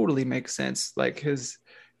totally makes sense. Like his,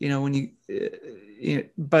 when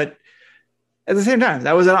but at the same time,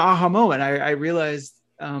 that was an aha moment. I realized,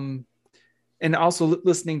 and also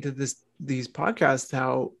listening to these podcasts,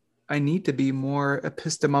 how I need to be more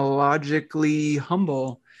epistemologically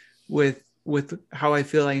humble with how I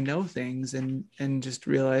feel I know things, and just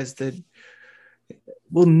realize that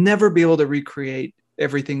we'll never be able to recreate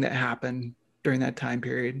everything that happened during that time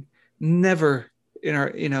period. Never in our,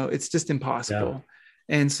 it's just impossible.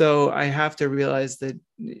 Yeah. And so I have to realize that,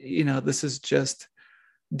 this is just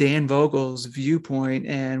Dan Vogel's viewpoint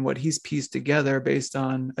and what he's pieced together based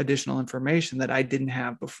on additional information that I didn't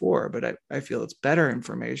have before, but I feel it's better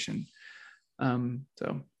information.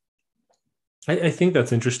 So I think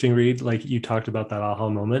that's interesting, Reed. Like you talked about that aha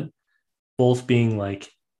moment, both being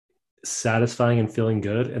like satisfying and feeling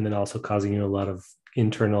good, and then also causing you a lot of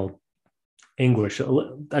internal anguish.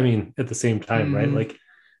 I mean, at the same time, right?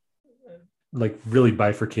 Like really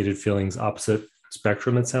bifurcated feelings, opposite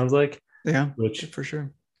spectrum, it sounds like. Yeah, which for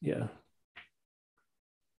sure. Yeah.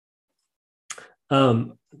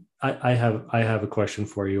 I have a question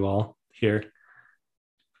for you all here.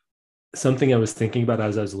 Something I was thinking about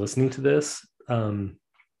as I was listening to this, kind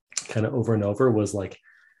of over and over, was like,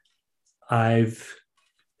 I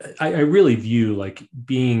really view like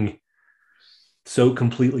being so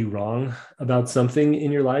completely wrong about something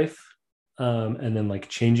in your life, and then like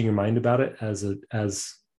changing your mind about it as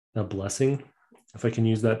a blessing, if I can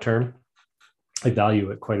use that term. I value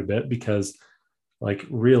it quite a bit, because like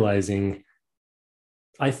realizing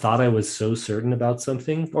I thought I was so certain about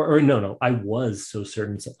something, or no, I was so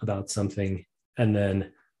certain about something, and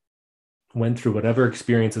then went through whatever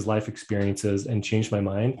life experiences, and changed my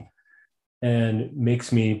mind, and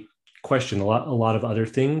makes me question a lot of other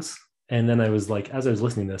things. And then I was like, as I was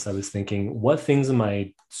listening to this, I was thinking, what things am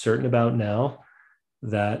I certain about now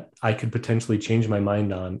that I could potentially change my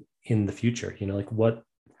mind on in the future? Like what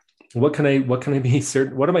can I be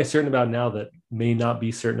certain? What am I certain about now that may not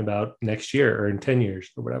be certain about next year or in 10 years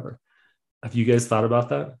or whatever? Have you guys thought about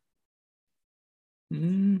that?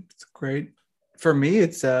 It's great. For me,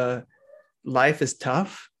 it's life is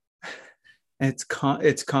tough. It's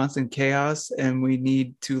constant chaos, and we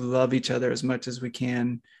need to love each other as much as we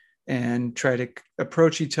can, and try to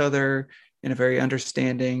approach each other in a very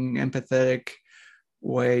understanding, empathetic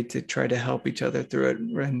way to try to help each other through it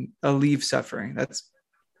and alleviate suffering. That's,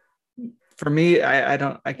 for me, I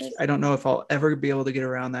don't know if I'll ever be able to get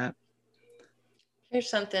around that. Here's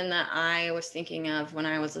something that I was thinking of when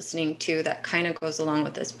I was listening to that kind of goes along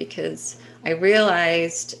with this, because I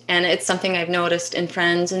realized, and it's something I've noticed in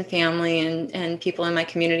friends and family and people in my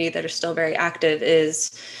community that are still very active,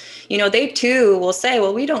 is, they too will say,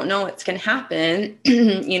 well, we don't know what's going to happen.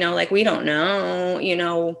 Like we don't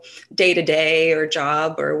know, day to day or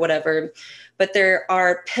job or whatever. But there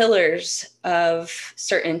are pillars of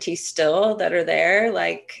certainty still that are there,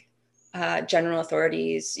 like general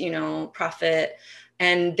authorities, prophet,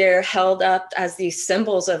 and they're held up as these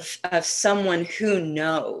symbols of someone who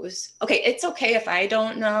knows. Okay, it's okay if I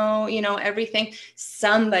don't know, everything.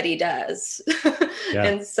 Somebody does. Yeah.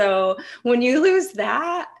 And so when you lose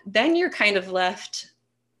that, then you're kind of left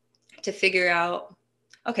to figure out,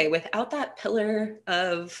 okay, without that pillar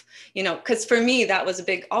of, because for me, that was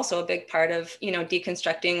also a big part of,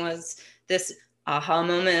 deconstructing, was this aha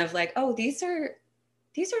moment of like, oh, these are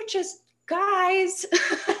just guys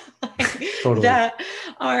totally. That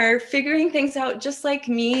are figuring things out just like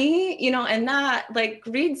me, and that, like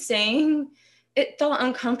Reed saying, it felt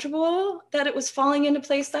uncomfortable that it was falling into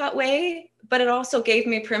place that way, but it also gave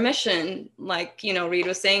me permission, like, Reed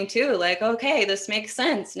was saying too, like, okay, this makes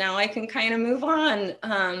sense. Now I can kind of move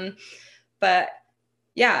on. But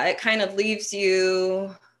yeah, it kind of leaves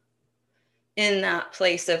you in that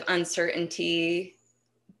place of uncertainty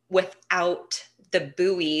without the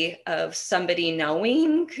buoy of somebody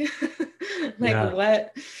knowing. Like, yeah.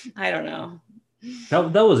 What? I don't know.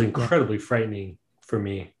 That was incredibly frightening for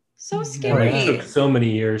me. So scary. It took so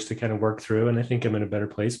many years to kind of work through, and I think I'm in a better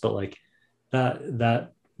place, but like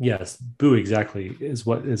that Yes, boo, exactly, is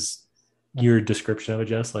what is your description of it,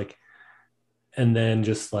 Jess. Like, and then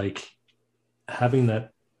just like having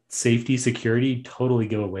that safety, security totally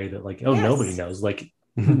go away, that like, oh, nobody knows. Like,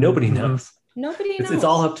 nobody knows. Nobody knows. It's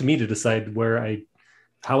all up to me to decide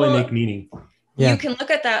how I make meaning. You can look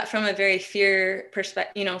at that from a very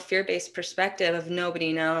fear-based perspective of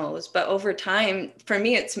nobody knows. But over time, for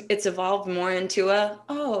me, it's evolved more into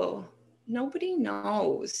nobody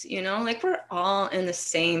knows, like we're all in the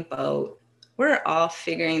same boat. We're all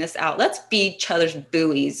figuring this out. Let's be each other's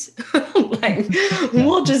buoys. Like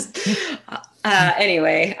we'll just,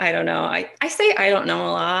 anyway, I don't know. I say I don't know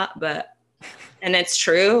a lot, and it's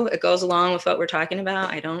true. It goes along with what we're talking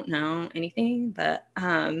about. I don't know anything, but,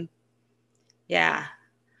 yeah.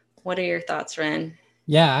 What are your thoughts, Ren?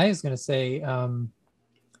 Yeah, I was going to say, I'm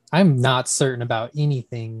not certain about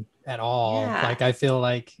anything at all. Yeah. Like, I feel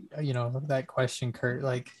like, that question, Kurt,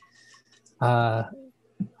 like, I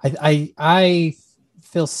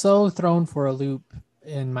feel so thrown for a loop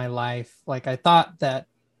in my life. Like, I thought that,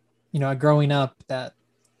 growing up, that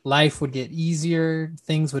life would get easier.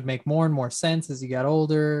 Things would make more and more sense as you got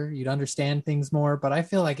older. You'd understand things more. But I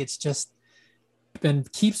feel like it's just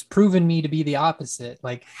keeps proving me to be the opposite.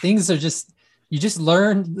 Like, things are you just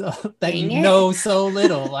learn that you know so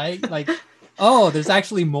little. Like, oh, there's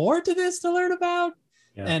actually more to this to learn about.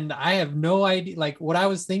 Yeah. And I have no idea, like, what I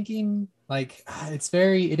was thinking. Like,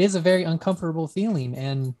 it is a very uncomfortable feeling.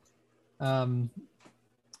 And,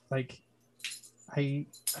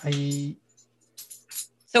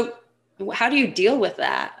 So how do you deal with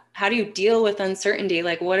that? How do you deal with uncertainty?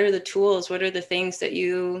 Like, what are the tools? What are the things that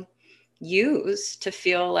you use to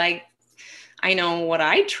feel like, I know what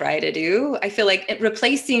I try to do? I feel like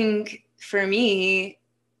replacing, for me,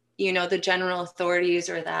 the general authorities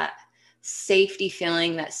or that safety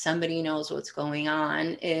feeling that somebody knows what's going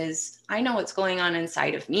on is, I know what's going on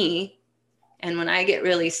inside of me. And when I get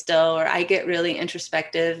really still, or I get really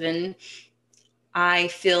introspective, and I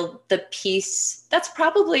feel the peace that's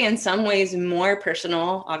probably in some ways more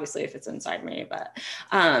personal, obviously if it's inside me, but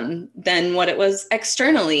than what it was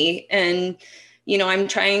externally. And, I'm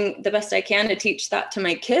trying the best I can to teach that to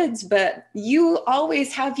my kids, but you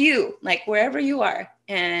always have you, like, wherever you are.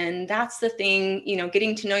 And that's the thing,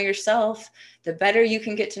 getting to know yourself. The better you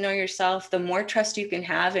can get to know yourself, the more trust you can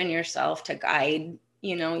have in yourself to guide,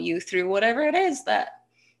 you through whatever it is that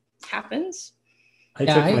happens. I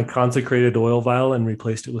took my consecrated oil vial and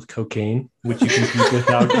replaced it with cocaine, which you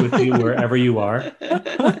can keep with you wherever you are.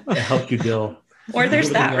 It helped you deal. Or there's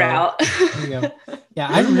that route. There you go. Yeah,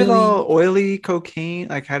 I'm really all oily cocaine.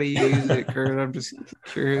 Like, how do you use it, Kurt? I'm just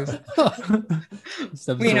curious.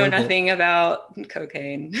 We know nothing about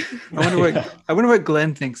cocaine. I wonder what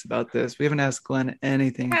Glenn thinks about this. We haven't asked Glenn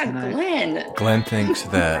anything tonight. Glenn thinks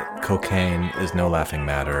that cocaine is no laughing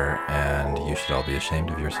matter, and you should all be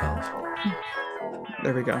ashamed of yourselves.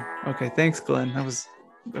 There we go. Okay, thanks, Glenn. That was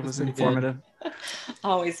informative. Good.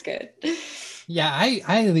 Always good. Yeah,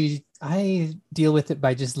 I deal with it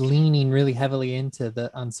by just leaning really heavily into the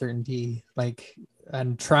uncertainty. Like,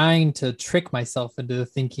 I'm trying to trick myself into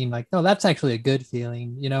thinking like, no, that's actually a good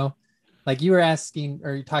feeling. Like you were asking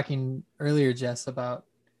or talking earlier, Jess, about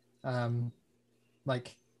that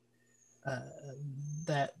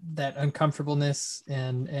uncomfortableness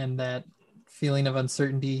and that feeling of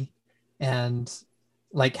uncertainty, and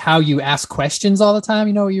like how you ask questions all the time.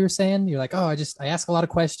 You know what you were saying? You're like, oh, I ask a lot of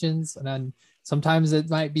questions, and then sometimes it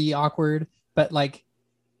might be awkward, but like,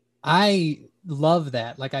 I love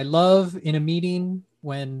that. Like, I love in a meeting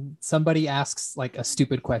when somebody asks like a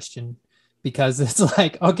stupid question, because it's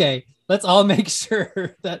like, okay, let's all make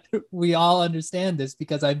sure that we all understand this,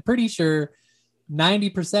 because I'm pretty sure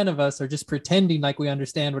 90% of us are just pretending like we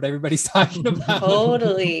understand what everybody's talking about.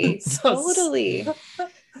 Totally. Totally.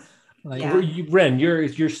 Like, Ren,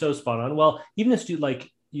 you're so spot on. Well, even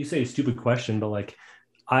like you say a stupid question, but like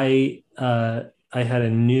I had a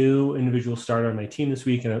new individual start on my team this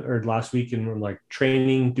week or last week, and we're like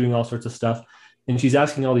training, doing all sorts of stuff. And she's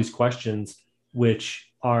asking all these questions, which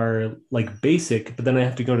are like basic, but then I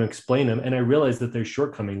have to go and explain them. And I realize that there's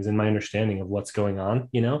shortcomings in my understanding of what's going on,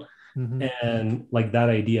 Mm-hmm. And like that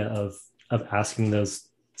idea of asking those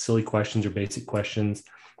silly questions or basic questions,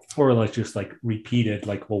 or like just like repeated,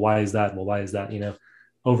 like, well, why is that? Well, why is that?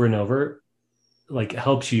 Over and over, like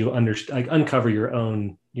helps you understand, like uncover your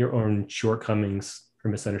own shortcomings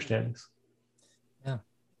or misunderstandings. Yeah.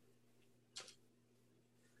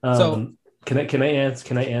 Can I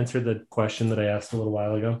answer the question that I asked a little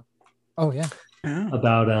while ago? Oh yeah.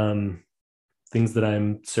 About things that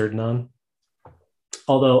I'm certain on.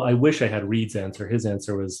 Although I wish I had Reed's answer. His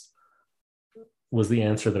answer was was the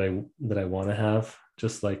answer that I want to have.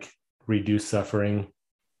 Just like reduce suffering.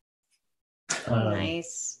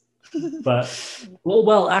 Nice. But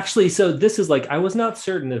well, actually, so this is like, I was not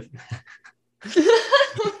certain if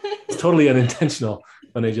it's totally unintentional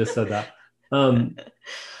when I just said that.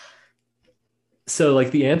 So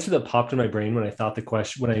like the answer that popped in my brain when I thought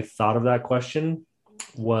of that question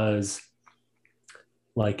was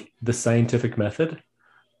like the scientific method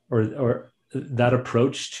or that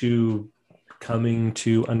approach to coming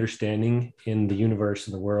to understanding in the universe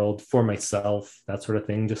and the world for myself, that sort of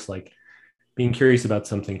thing. Just like being curious about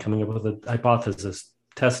something, coming up with a hypothesis,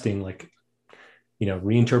 testing, like,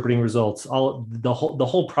 reinterpreting results, all the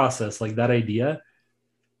whole process, like that idea.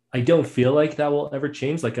 I don't feel like that will ever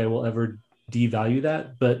change. Like I will ever devalue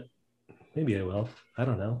that, but maybe I will. I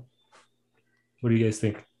don't know. What do you guys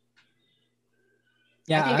think?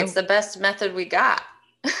 Yeah, I think it's the best method we got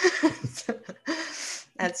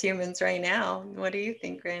as humans right now. What do you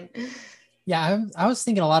think, Ren? Yeah, I was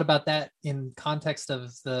thinking a lot about that in context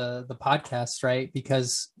of the podcast, right?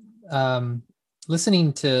 Because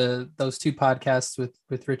listening to those two podcasts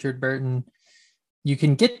with Richard Burton, you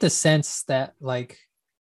can get the sense that like,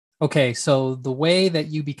 okay, so the way that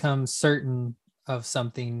you become certain of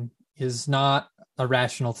something is not a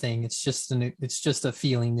rational thing. It's just a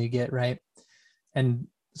feeling you get, right? And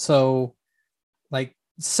so like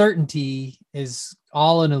certainty is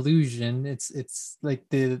all an illusion. It's like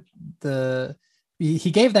he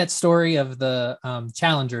gave that story of the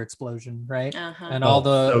Challenger explosion, right? And all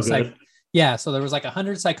the so there was like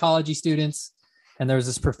 100 psychology students, and there was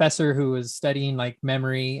this professor who was studying like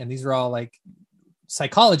memory, and these were all like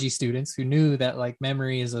psychology students who knew that like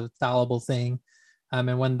memory is a fallible thing.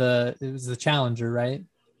 And when it was the Challenger, right?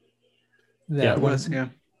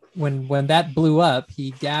 When that blew up,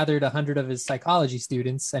 he gathered 100 of his psychology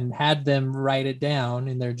students and had them write it down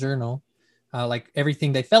in their journal, like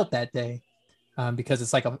everything they felt that day, because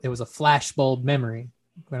it's like it was a flashbulb memory,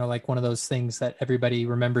 like one of those things that everybody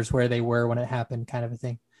remembers where they were when it happened, kind of a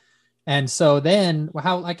thing. And so then,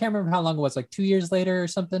 I can't remember how long it was, like 2 years later or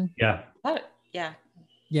something. Yeah.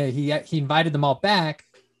 He invited them all back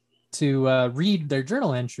to read their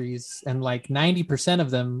journal entries, and like 90% of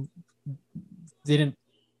them didn't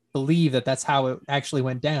believe that that's how it actually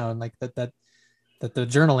went down, like that the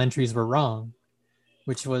journal entries were wrong,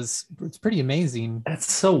 it's pretty amazing.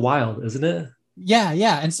 That's so wild, isn't it?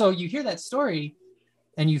 Yeah. And so you hear that story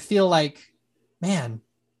and you feel like, man,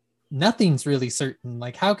 nothing's really certain.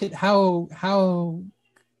 Like how could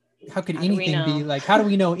anything be like, how do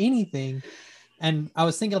we know anything? And I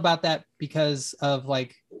was thinking about that because of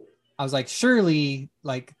like, I was like, surely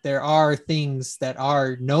like there are things that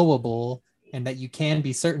are knowable and that you can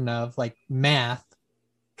be certain of, like math.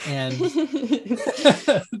 And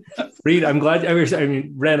Reed, Ren, I'm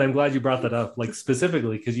glad you brought that up, like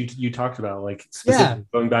specifically because you talked about like specifically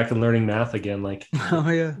going back and learning math again, like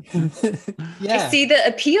yeah. I see the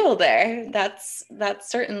appeal there. That's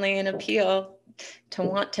certainly an appeal to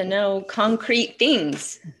want to know concrete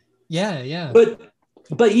things. Yeah.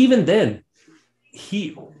 But even then,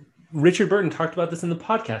 Richard Burton talked about this in the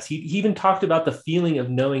podcast. He even talked about the feeling of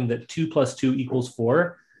knowing that 2 + 2 =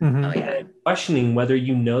 4. Mm-hmm. Questioning whether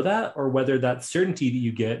you know that or whether that certainty that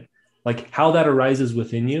you get, like how that arises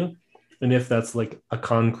within you, and if that's like a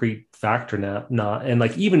concrete fact or not. And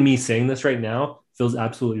like even me saying this right now feels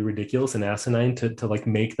absolutely ridiculous and asinine to like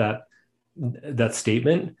make that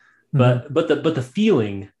statement. Mm-hmm. But the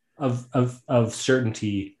feeling of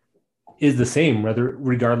certainty is the same,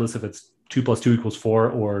 regardless if it's 2 + 2 = 4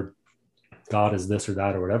 or God is this or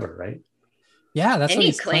that or whatever, right? Yeah, that's what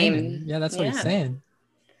he's claiming. Yeah, that's what he's saying.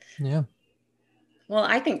 Yeah. Well,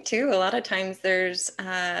 I think too, a lot of times there's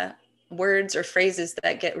words or phrases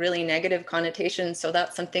that get really negative connotations. So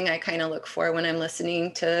that's something I kind of look for when I'm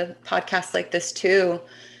listening to podcasts like this too,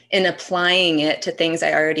 and applying it to things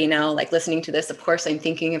I already know. Like listening to this, of course, I'm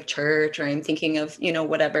thinking of church or I'm thinking of,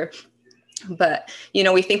 whatever. But,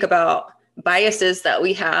 we think about biases that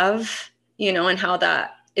we have, and how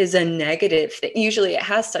that is a negative thing. Usually it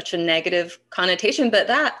has such a negative connotation, but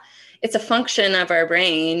that it's a function of our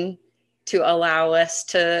brain to allow us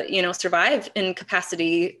to, survive in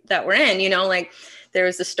capacity that we're in. Like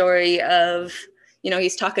there's a story of,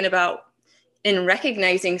 he's talking about in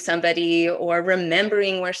recognizing somebody or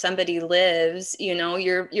remembering where somebody lives,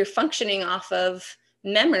 you're functioning off of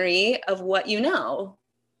memory of what so,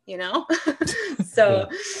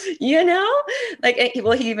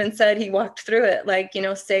 he even said he walked through it, like,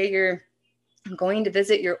 say you're going to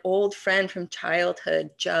visit your old friend from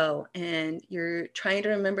childhood, Joe, and you're trying to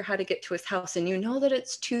remember how to get to his house, and you know that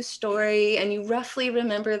it's 2-story, and you roughly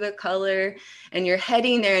remember the color, and you're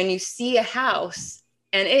heading there and you see a house,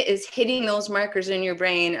 and it is hitting those markers in your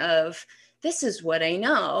brain of, this is what I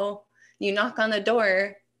know. You knock on the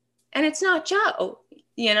door and it's not Joe,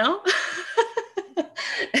 you know?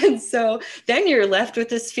 And so then you're left with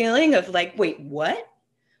this feeling of like, wait, what?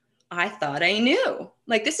 I thought I knew.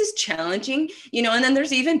 Like, this is challenging, you know? And then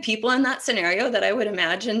there's even people in that scenario that I would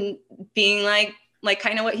imagine being like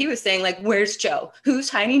kind of what he was saying, like, where's Joe? Who's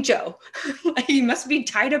hiding Joe? He must be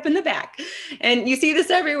tied up in the back. And you see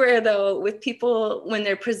this everywhere, though, with people when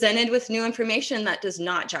they're presented with new information that does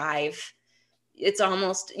not jive. It's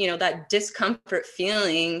almost, you know, that discomfort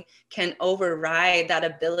feeling can override that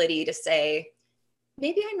ability to say,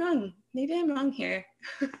 maybe I'm wrong. Maybe I'm wrong here,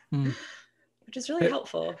 which is really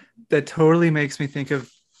helpful. That totally makes me think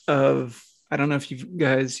of, I don't know if you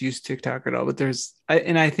guys use TikTok at all, but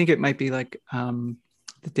I think it might be like the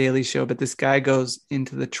Daily Show, but this guy goes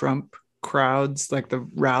into the Trump crowds, like the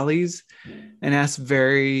rallies, and asks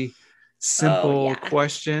very simple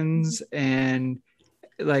questions. And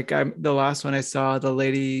like the last one I saw, the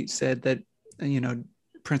lady said that, you know,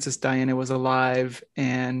 Princess Diana was alive,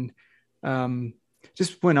 and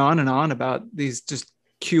just went on and on about these just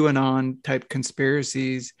QAnon type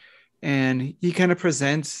conspiracies. And he kind of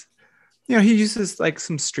presents, you know, he uses like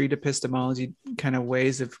some street epistemology kind of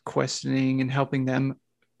ways of questioning and helping them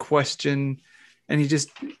question. And he just,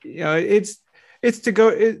 you know, it's to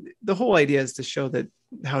go, the whole idea is to show that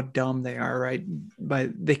how dumb they are, right?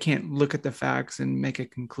 But they can't look at the facts and make a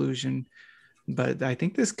conclusion. But I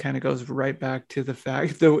think this kind of goes right back to the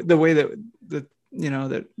fact, the way that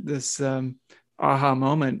that this aha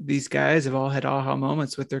moment, these guys have all had aha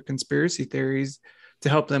moments with their conspiracy theories to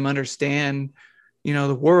help them understand, you know,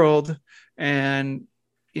 the world. And,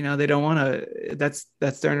 you know, they don't want to, that's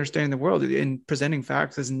their understanding of the world, and presenting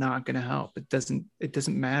facts is not going to help. It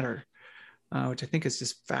doesn't matter, which I think is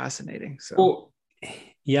just fascinating. So, well,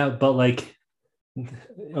 yeah, but like,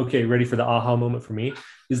 okay, ready for the aha moment for me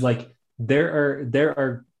is like, there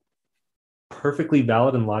are perfectly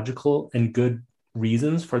valid and logical and good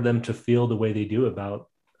reasons for them to feel the way they do about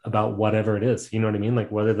whatever it is. You know what I mean?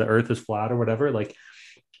 Like whether the earth is flat or whatever, like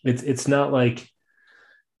it's not like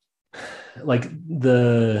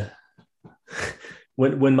the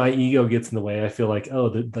when my ego gets in the way, I feel like,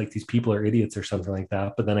 like these people are idiots or something like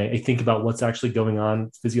that. But then I think about what's actually going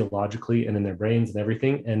on physiologically and in their brains and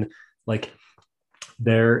everything. And like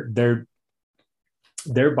their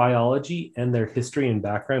biology and their history and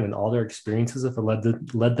background and all their experiences have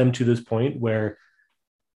led them to this point where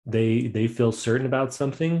they feel certain about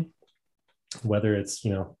something, whether it's,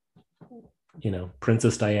 you know,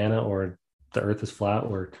 Princess Diana or the earth is flat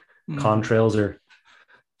or contrails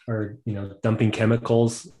or, you know, dumping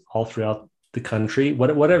chemicals all throughout the country,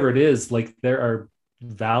 whatever it is, like there are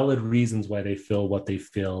valid reasons why they feel what they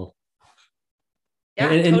feel. Yeah,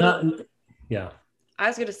 and totally. not, yeah. I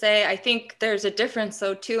was going to say, I think there's a difference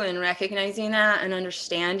though too in recognizing that and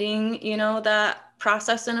understanding, you know, that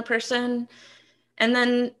process in a person. And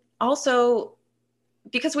then also,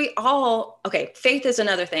 because faith is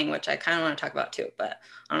another thing, which I kind of want to talk about too, but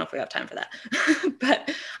I don't know if we have time for that.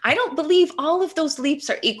 But I don't believe all of those leaps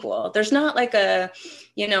are equal. There's not like I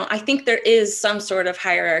think there is some sort of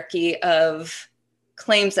hierarchy of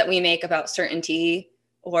claims that we make about certainty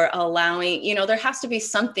or allowing, you know, there has to be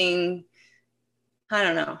something. I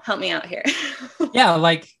don't know. Help me out here. Yeah,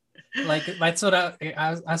 like that's what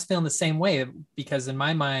I was feeling the same way, because in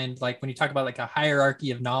my mind, like when you talk about like a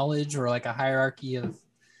hierarchy of knowledge or like a hierarchy of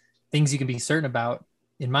things you can be certain about,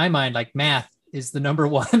 in my mind, like math is the number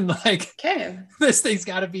one. Like, okay, this thing's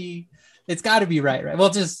got to be right. Well,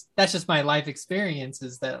 that's just my life experience.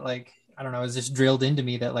 Is that like, I don't know, it's just drilled into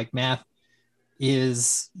me that like math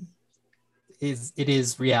is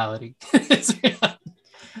reality. It's reality.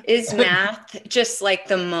 Is math just like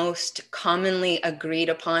the most commonly agreed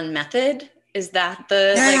upon method? Is that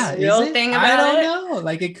the real thing about it? I don't know.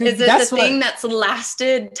 Like it could. Is it the thing that's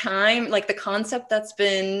lasted time? Like the concept that's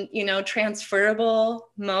been, you know, transferable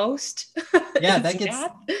most? Yeah, that gets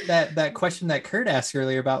that question that Kurt asked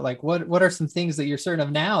earlier about like what are some things that you're certain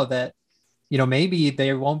of now that, you know, maybe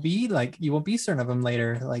they won't be, like you won't be certain of them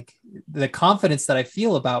later. Like the confidence that I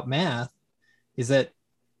feel about math is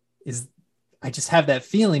I just have that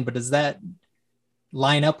feeling, but does that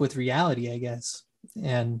line up with reality, I guess?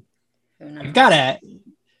 And you've got to,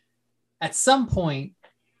 at some point,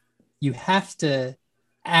 you have to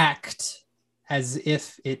act as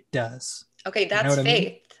if it does. Okay, that's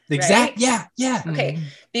faith. Exact. Right? Yeah. Okay.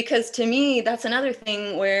 Because to me, that's another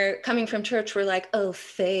thing where coming from church, we're like, oh,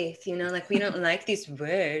 faith, like we don't like these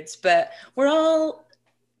words, but we're all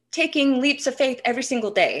taking leaps of faith every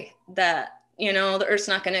single day that, the earth's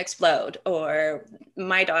not going to explode. Or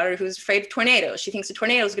my daughter who's afraid of tornadoes, she thinks a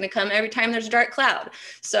tornado is going to come every time there's a dark cloud.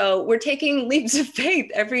 So we're taking leaps of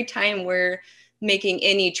faith every time we're making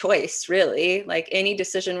any choice, really. Like any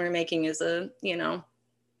decision we're making is I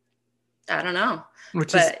don't know.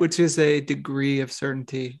 Which is a degree of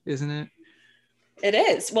certainty, isn't it? It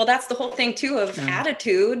is. Well, that's the whole thing too, of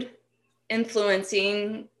attitude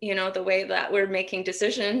influencing, the way that we're making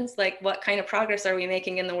decisions. Like what kind of progress are we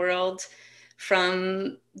making in the world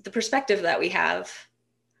from the perspective that we have?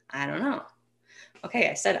 I don't know. Okay,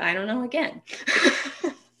 I said I don't know again.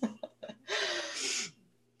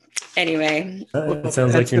 Anyway. It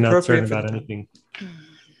sounds like you're not certain about anything.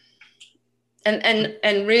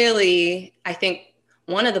 And really, I think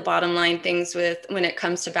one of the bottom line things when it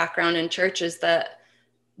comes to background in church is that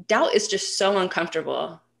doubt is just so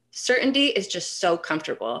uncomfortable. Certainty is just so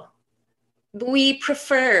comfortable. We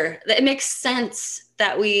prefer that. It makes sense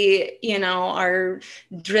that we, are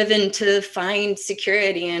driven to find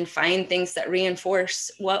security and find things that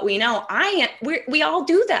reinforce what we know. We all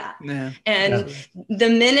do that. Yeah. And the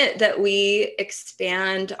minute that we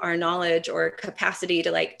expand our knowledge or capacity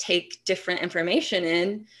to take different information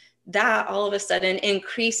in, that all of a sudden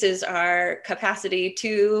increases our capacity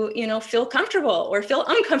to, feel comfortable or feel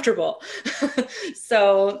uncomfortable.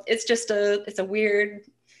 So it's a weird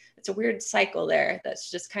cycle there that's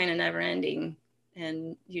just kind of never ending.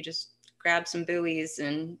 And you just grab some buoys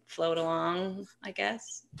and float along, I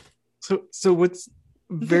guess. So what's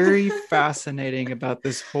very fascinating about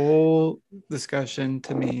this whole discussion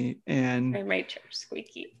to me, and my chair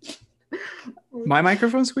squeaky. My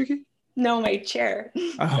microphone squeaky? No, my chair.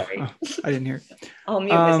 Sorry. I didn't hear. I'll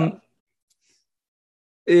mute myself.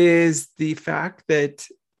 Is the fact that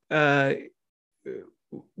I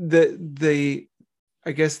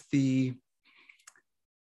guess the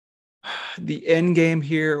end game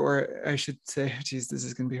here, or I should say, geez, this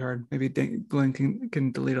is going to be hard. Maybe Glenn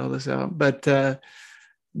can delete all this out. But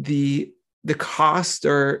the cost,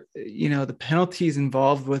 or the penalties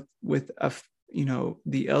involved with the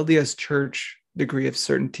LDS Church degree of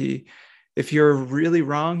certainty. If you're really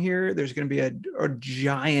wrong here, there's going to be a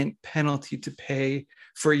giant penalty to pay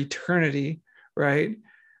for eternity, right?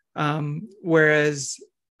 Whereas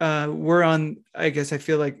we're on, I guess I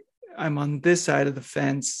feel like I'm on this side of the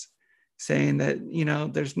fence, saying that,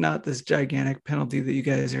 there's not this gigantic penalty that you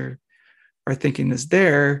guys are thinking is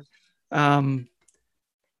there. And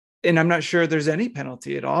I'm not sure there's any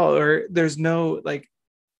penalty at all, or there's no,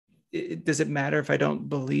 does it matter if I don't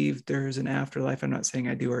believe there's an afterlife? I'm not saying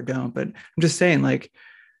I do or don't, but I'm just saying,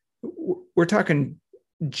 we're talking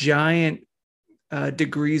giant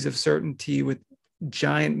degrees of certainty with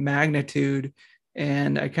giant magnitude.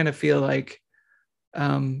 And I kind of feel like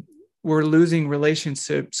we're losing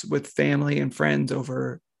relationships with family and friends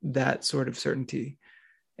over that sort of certainty.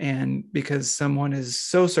 And because someone is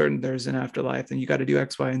so certain there's an afterlife, then you got to do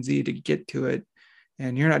X, Y, and Z to get to it.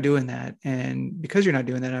 And you're not doing that. And because you're not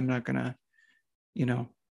doing that, I'm not going to,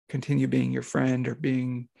 continue being your friend or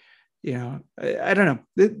being, I don't know.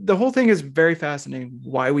 The whole thing is very fascinating.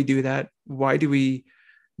 Why we do that? Why do we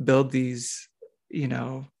build these,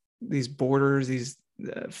 these borders, these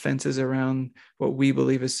fences around what we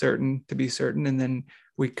believe is certain to be certain, and then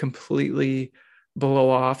we completely blow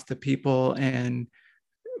off the people and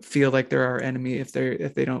feel like they're our enemy if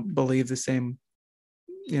they don't believe the same,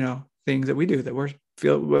 things that we do, that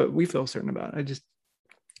we feel certain about. The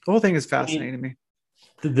whole thing is fascinating to me.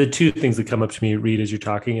 The two things that come up to me, Reed, as you're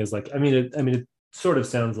talking is it sort of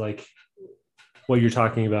sounds like what you're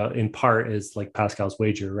talking about in part is like Pascal's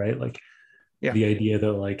wager, right? The idea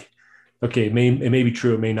that okay, it may be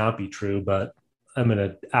true, it may not be true, but I'm going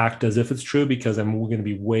to act as if it's true because I'm going to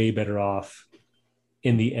be way better off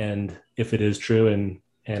in the end if it is true and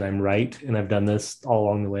I'm right and I've done this all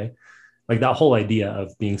along the way. That whole idea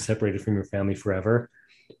of being separated from your family forever,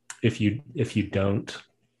 if you don't,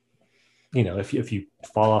 if you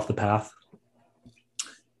fall off the path,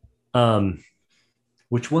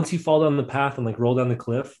 which once you fall down the path and roll down the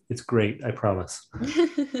cliff, it's great, I promise.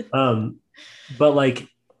 But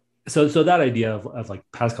so that idea of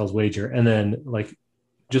Pascal's wager, and then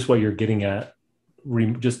just what you're getting at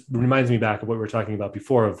just reminds me back of what we were talking about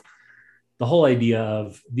before, of the whole idea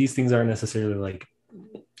of these things aren't necessarily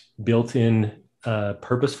built in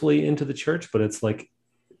purposefully into the church, but it's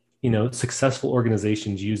successful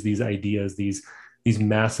organizations use these ideas, these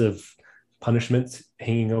massive punishments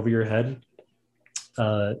hanging over your head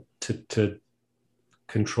to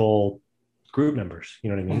control group members. You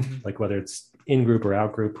know what I mean? Like whether it's in group or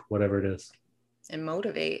out group, whatever it is. And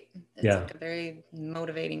motivate. It's like a very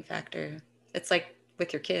motivating factor. It's like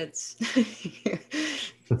with your kids.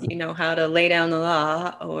 You know how to lay down the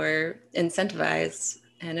law or incentivize.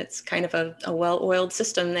 And it's kind of a well-oiled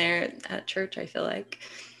system there at church, I feel like.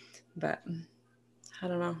 But I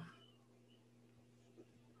don't know.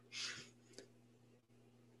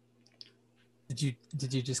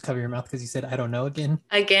 Did you just cover your mouth because you said I don't know again?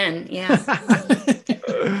 Again, yeah.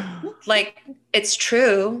 Like, it's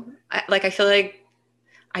true. I feel like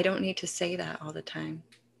I don't need to say that all the time.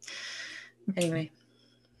 Anyway.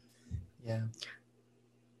 Yeah.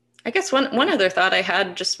 I guess one other thought I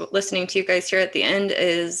had just listening to you guys here at the end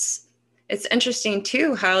is it's interesting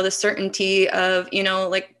too how the certainty of, you know,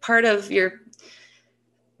 like part of your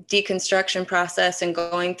deconstruction process and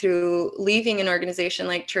going through leaving an organization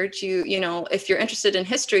like church, you know, if you're interested in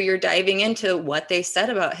history, you're diving into what they said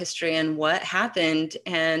about history and what happened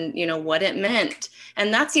and, you know, what it meant.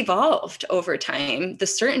 And that's evolved over time. The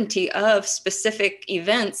certainty of specific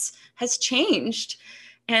events has changed.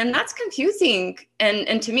 And that's confusing.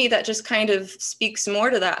 And to me, that just kind of speaks more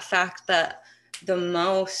to that fact that the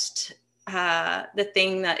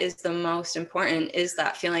thing that is the most important is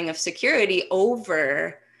that feeling of security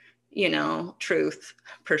over, you know, truth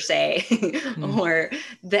per se, or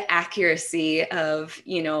the accuracy of,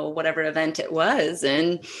 you know, whatever event it was.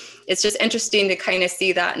 And it's just interesting to kind of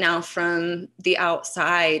see that now from the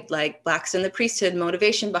outside, like Blacks in the Priesthood,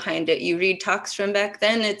 motivation behind it. You read talks from back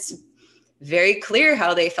then, it's very clear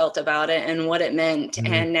how they felt about it and what it meant.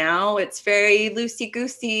 And now it's very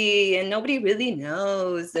loosey-goosey and nobody really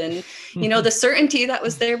knows. And, you know, the certainty that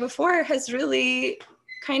was there before has really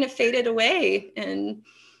kind of faded away. And,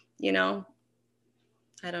 you know,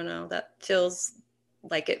 I don't know, that feels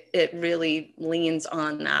like it really leans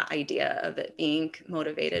on that idea of it being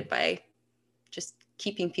motivated by just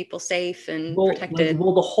keeping people safe and protected.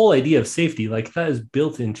 Well, the whole idea of safety, like that is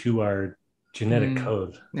built into our genetic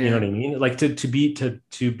code. You know what I mean? Like to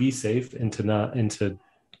be safe and to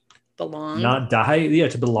belong, not die. Yeah,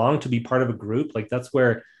 to belong, to be part of a group. Like that's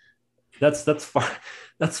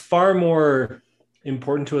far more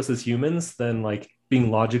important to us as humans than like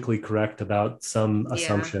being logically correct about some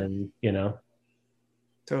assumption, you know?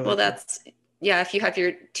 Totally. Well, that's, if you have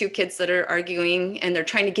your two kids that are arguing and they're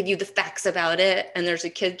trying to give you the facts about it, and there's a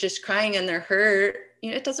kid just crying and they're hurt, you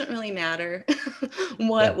know, it doesn't really matter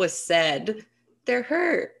what was said. They're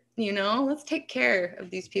hurt, you know, let's take care of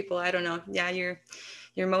these people. I don't know. Yeah,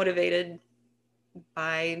 you're motivated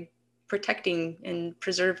by protecting and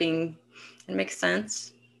preserving. It makes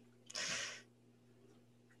sense.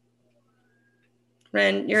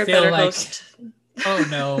 Ren, you're a better host. Oh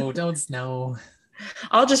no, don't know.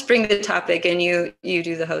 I'll just bring the topic and you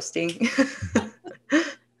do the hosting.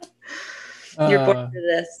 You're born for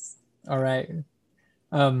this. All right.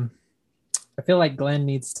 I feel like Glenn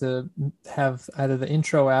needs to have either the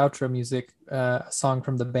intro or outro music, a song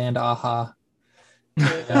from the band Aha.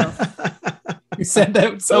 You said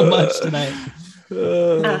that so much tonight.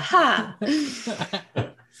 Aha.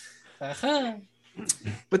 Aha.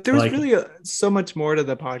 But there was really so much more to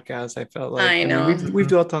the podcast. I felt like I know we've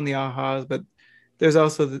dwelt on the ahas, but there's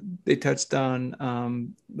also they touched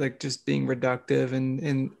on like just being reductive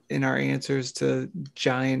in our answers to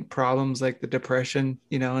giant problems like the depression,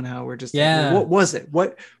 you know, and how we're just like, well, what was it?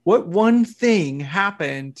 What one thing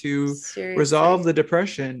happened to resolve the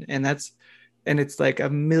depression? And it's like a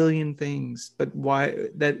million things. But why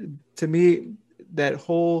that, to me, that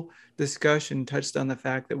whole discussion touched on the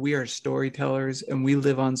fact that we are storytellers and we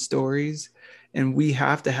live on stories, and we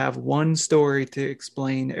have to have one story to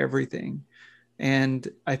explain everything. And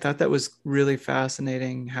I thought that was really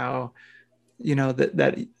fascinating how, you know,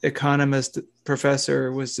 that economist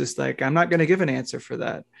professor was just like, I'm not going to give an answer for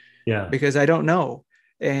that. Yeah. Because I don't know.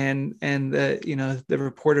 And the, you know, the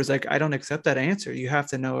reporter's like, I don't accept that answer. You have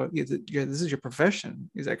to know, this is your profession.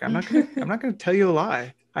 He's like, I'm not going to tell you a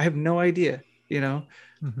lie. I have no idea, you know?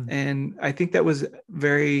 Mm-hmm. And I think that was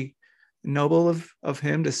very noble of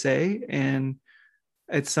him to say. And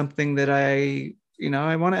it's something that I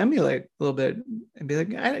want to emulate a little bit and be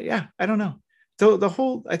like, I don't know.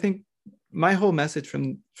 So I think my whole message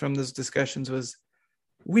from those discussions was,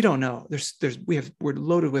 we don't know. We're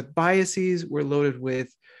loaded with biases. We're loaded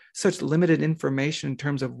with such limited information in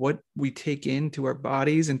terms of what we take into our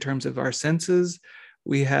bodies, in terms of our senses.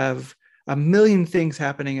 We have a million things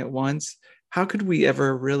happening at once. How could we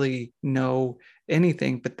ever really know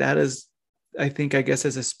anything? But that is, I guess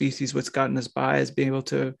as a species, what's gotten us by is being able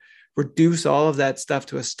to reduce all of that stuff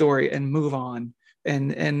to a story and move on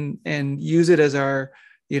and use it as our,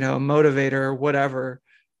 a motivator or whatever.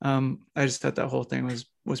 I just thought that whole thing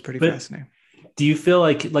was pretty fascinating. Do you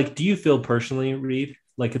feel do you feel personally, Reed,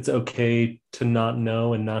 like it's okay to not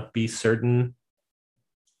know and not be certain?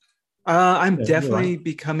 I'm definitely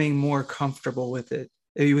becoming more comfortable with it.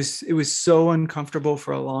 It was so uncomfortable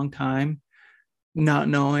for a long time, not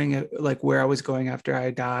knowing like where I was going after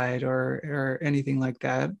I died or anything like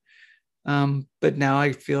that. But now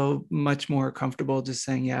I feel much more comfortable just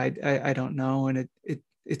saying, yeah, I don't know, and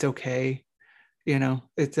it's okay,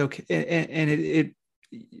 it's okay, and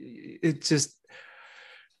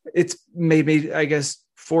it's made me, I guess,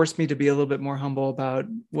 forced me to be a little bit more humble about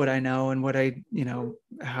what I know and what I,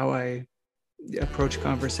 how I approach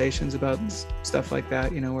conversations about stuff like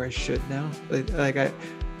that, where I should know.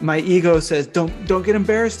 My ego says, don't get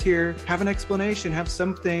embarrassed here. Have an explanation. Have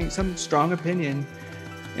some strong opinion.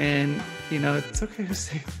 And, it's okay to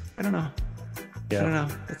say, I don't know. Yeah. I don't know.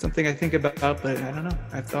 It's something I think about, but I don't know.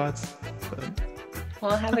 I have thoughts. But...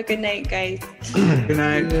 Well, have a good night, guys. Good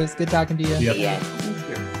night. It was good talking to you. Yep. Yeah.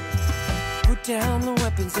 Put down the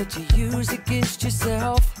weapons that you use against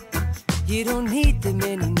yourself. You don't need them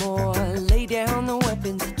anymore. Lay down the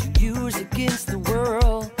weapons that you use against the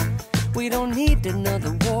world. We don't need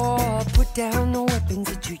another war. Put down the weapons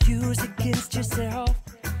that you use against yourself.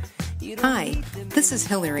 Hi, this is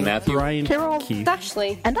Hillary. Matthew, Ryan, Carol, Keith,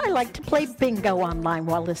 Ashley, and I like to play bingo online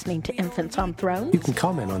while listening to Infants on Thrones. You can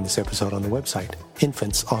comment on this episode on the website,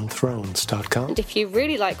 infantsonthrones.com. And if you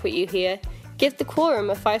really like what you hear, give the Quorum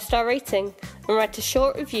a 5-star rating and write a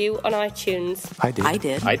short review on iTunes.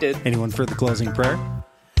 I did. Anyone for the closing prayer?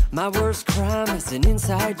 My worst crime is an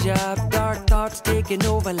inside job. Dark thoughts taking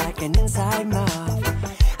over like an inside mob.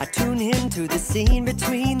 I tune into the scene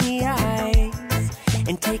between the eyes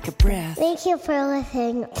and take a breath. Thank you for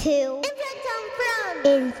listening to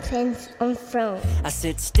Infants on Thrones. I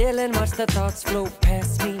sit still and watch the thoughts float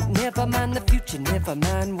past me. Never mind the future, never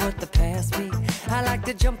mind what the past be. I like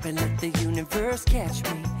to jump and let the universe catch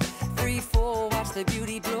me. Free fall, watch the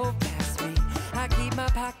beauty blow past me. I keep my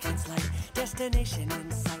pockets light, destination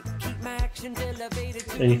in sight. Keep my actions elevated.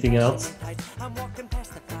 Anything else? I'm walking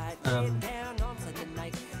past the fight, down onto the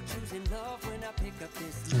night. Choosing love when I pick up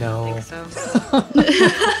this. No. I think so.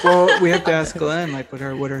 Well, we have to ask Glenn, like, what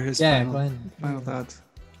are his final thoughts?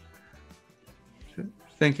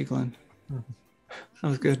 Thank you, Glenn. That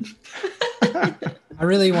was good. I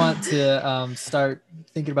really want to start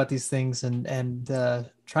thinking about these things and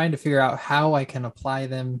trying to figure out how I can apply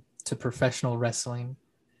them to professional wrestling.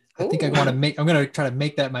 I think I'm going to try to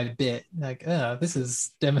make that my bit. Like, this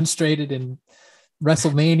is demonstrated in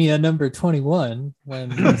WrestleMania number 21.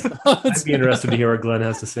 When I'd be interested to hear what Glenn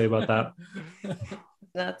has to say about that.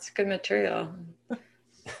 That's good material.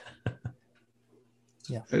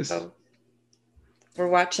 Yeah. So we're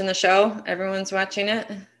watching the show. Everyone's watching it.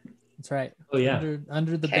 That's right. Oh yeah.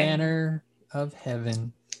 Under the banner of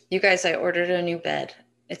heaven. You guys, I ordered a new bed.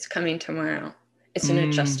 It's coming tomorrow. It's an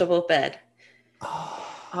adjustable bed.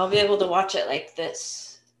 I'll be able to watch it like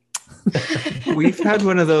this. We've had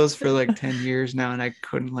one of those for like 10 years now, and I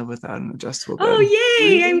couldn't live without an adjustable bed. Oh,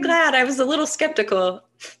 yay. I'm glad. I was a little skeptical.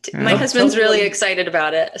 Yeah. My husband's really excited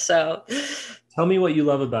about it. So tell me what you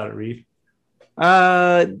love about it, Reed.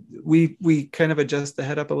 We kind of adjust the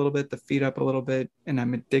head up a little bit, the feet up a little bit, and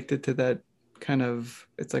I'm addicted to that kind of,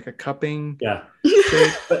 it's like a cupping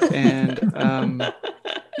shape. And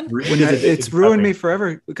it's ruined me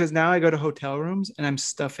forever, because now I go to hotel rooms and I'm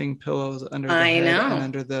stuffing pillows under the head and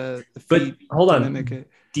under the feet. But hold on,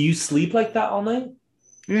 do you sleep like that all night?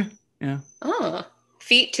 Yeah. Oh,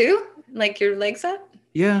 feet too? Like your legs up?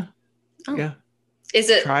 Yeah. Oh. Yeah. Is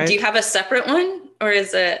it? Do you have a separate one, or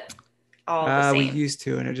is it all the same? We used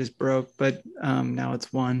to, and it just broke, but now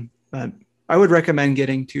it's one. But I would recommend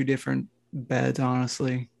getting 2 different beds,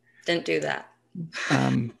 honestly. Didn't do that.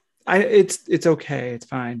 It's okay, it's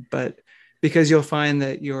fine, but because you'll find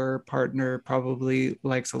that your partner probably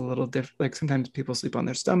likes a little different. Like sometimes people sleep on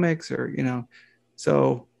their stomachs, or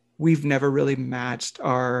so we've never really matched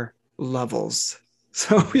our levels.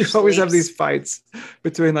 So we always have these fights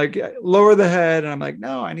between like lower the head, and I'm like,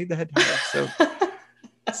 no, I need the head higher.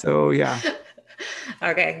 So yeah.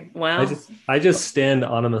 Okay. Well, I just stand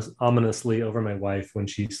ominously over my wife when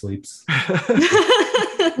she sleeps.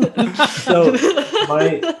 So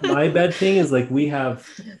my bed thing is like we have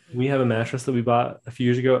a mattress that we bought a few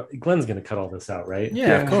years ago. Glenn's gonna cut all this out, right?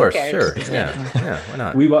 Yeah, of course, sure. Yeah, why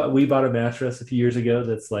not? We bought a mattress a few years ago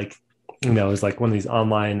that's like, it's like one of these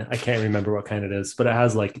online, I can't remember what kind it is, but it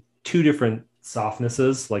has like 2 different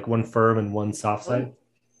softnesses, like one firm and one soft side.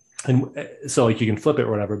 And so like you can flip it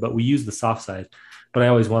or whatever, but we use the soft side, but I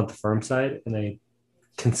always want the firm side. And I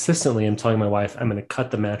consistently am telling my wife I'm going to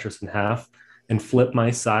cut the mattress in half and flip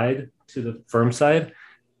my side to the firm side.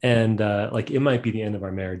 And like, it might be the end of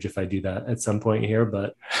our marriage if I do that at some point here,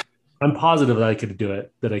 but I'm positive that I could do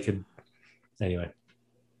it, that I could. Anyway.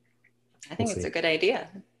 I think it's a good idea.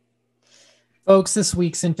 Folks, this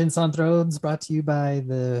week's Infants on Thrones brought to you by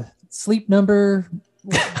the Sleep Number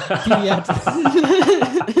Pediatrics.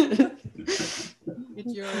 Get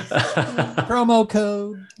yours. Promo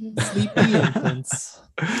code Sleepy Infants.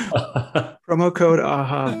 Promo code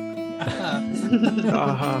AHA.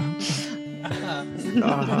 AHA.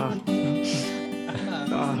 AHA.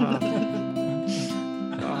 AHA.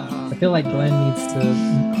 I feel like Glenn needs to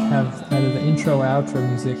have either the intro or outro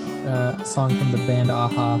music song from the band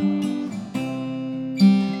AHA.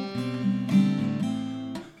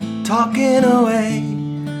 Talking away,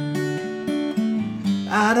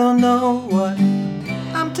 I don't know what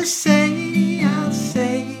I'm to say, I'll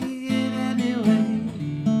say it anyway.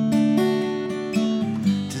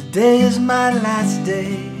 Today is my last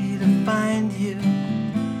day to find you.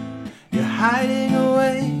 You're hiding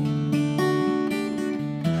away.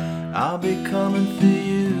 I'll be coming for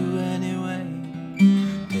you anyway.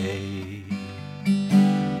 Take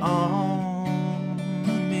on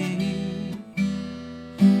me.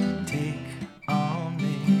 Take on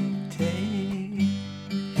me. Take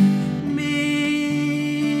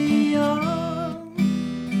me on.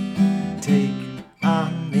 Take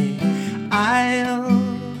on me. I'll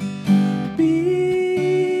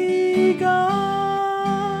be gone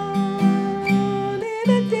in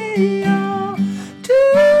a day or two.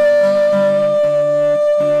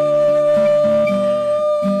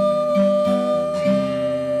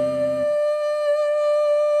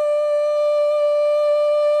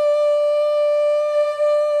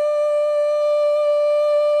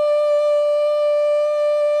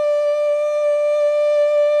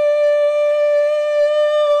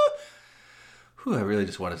 Whew, I really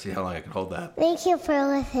just want to see how long I can hold that. Thank you for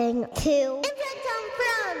listening to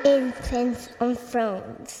Infants on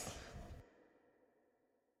Thrones.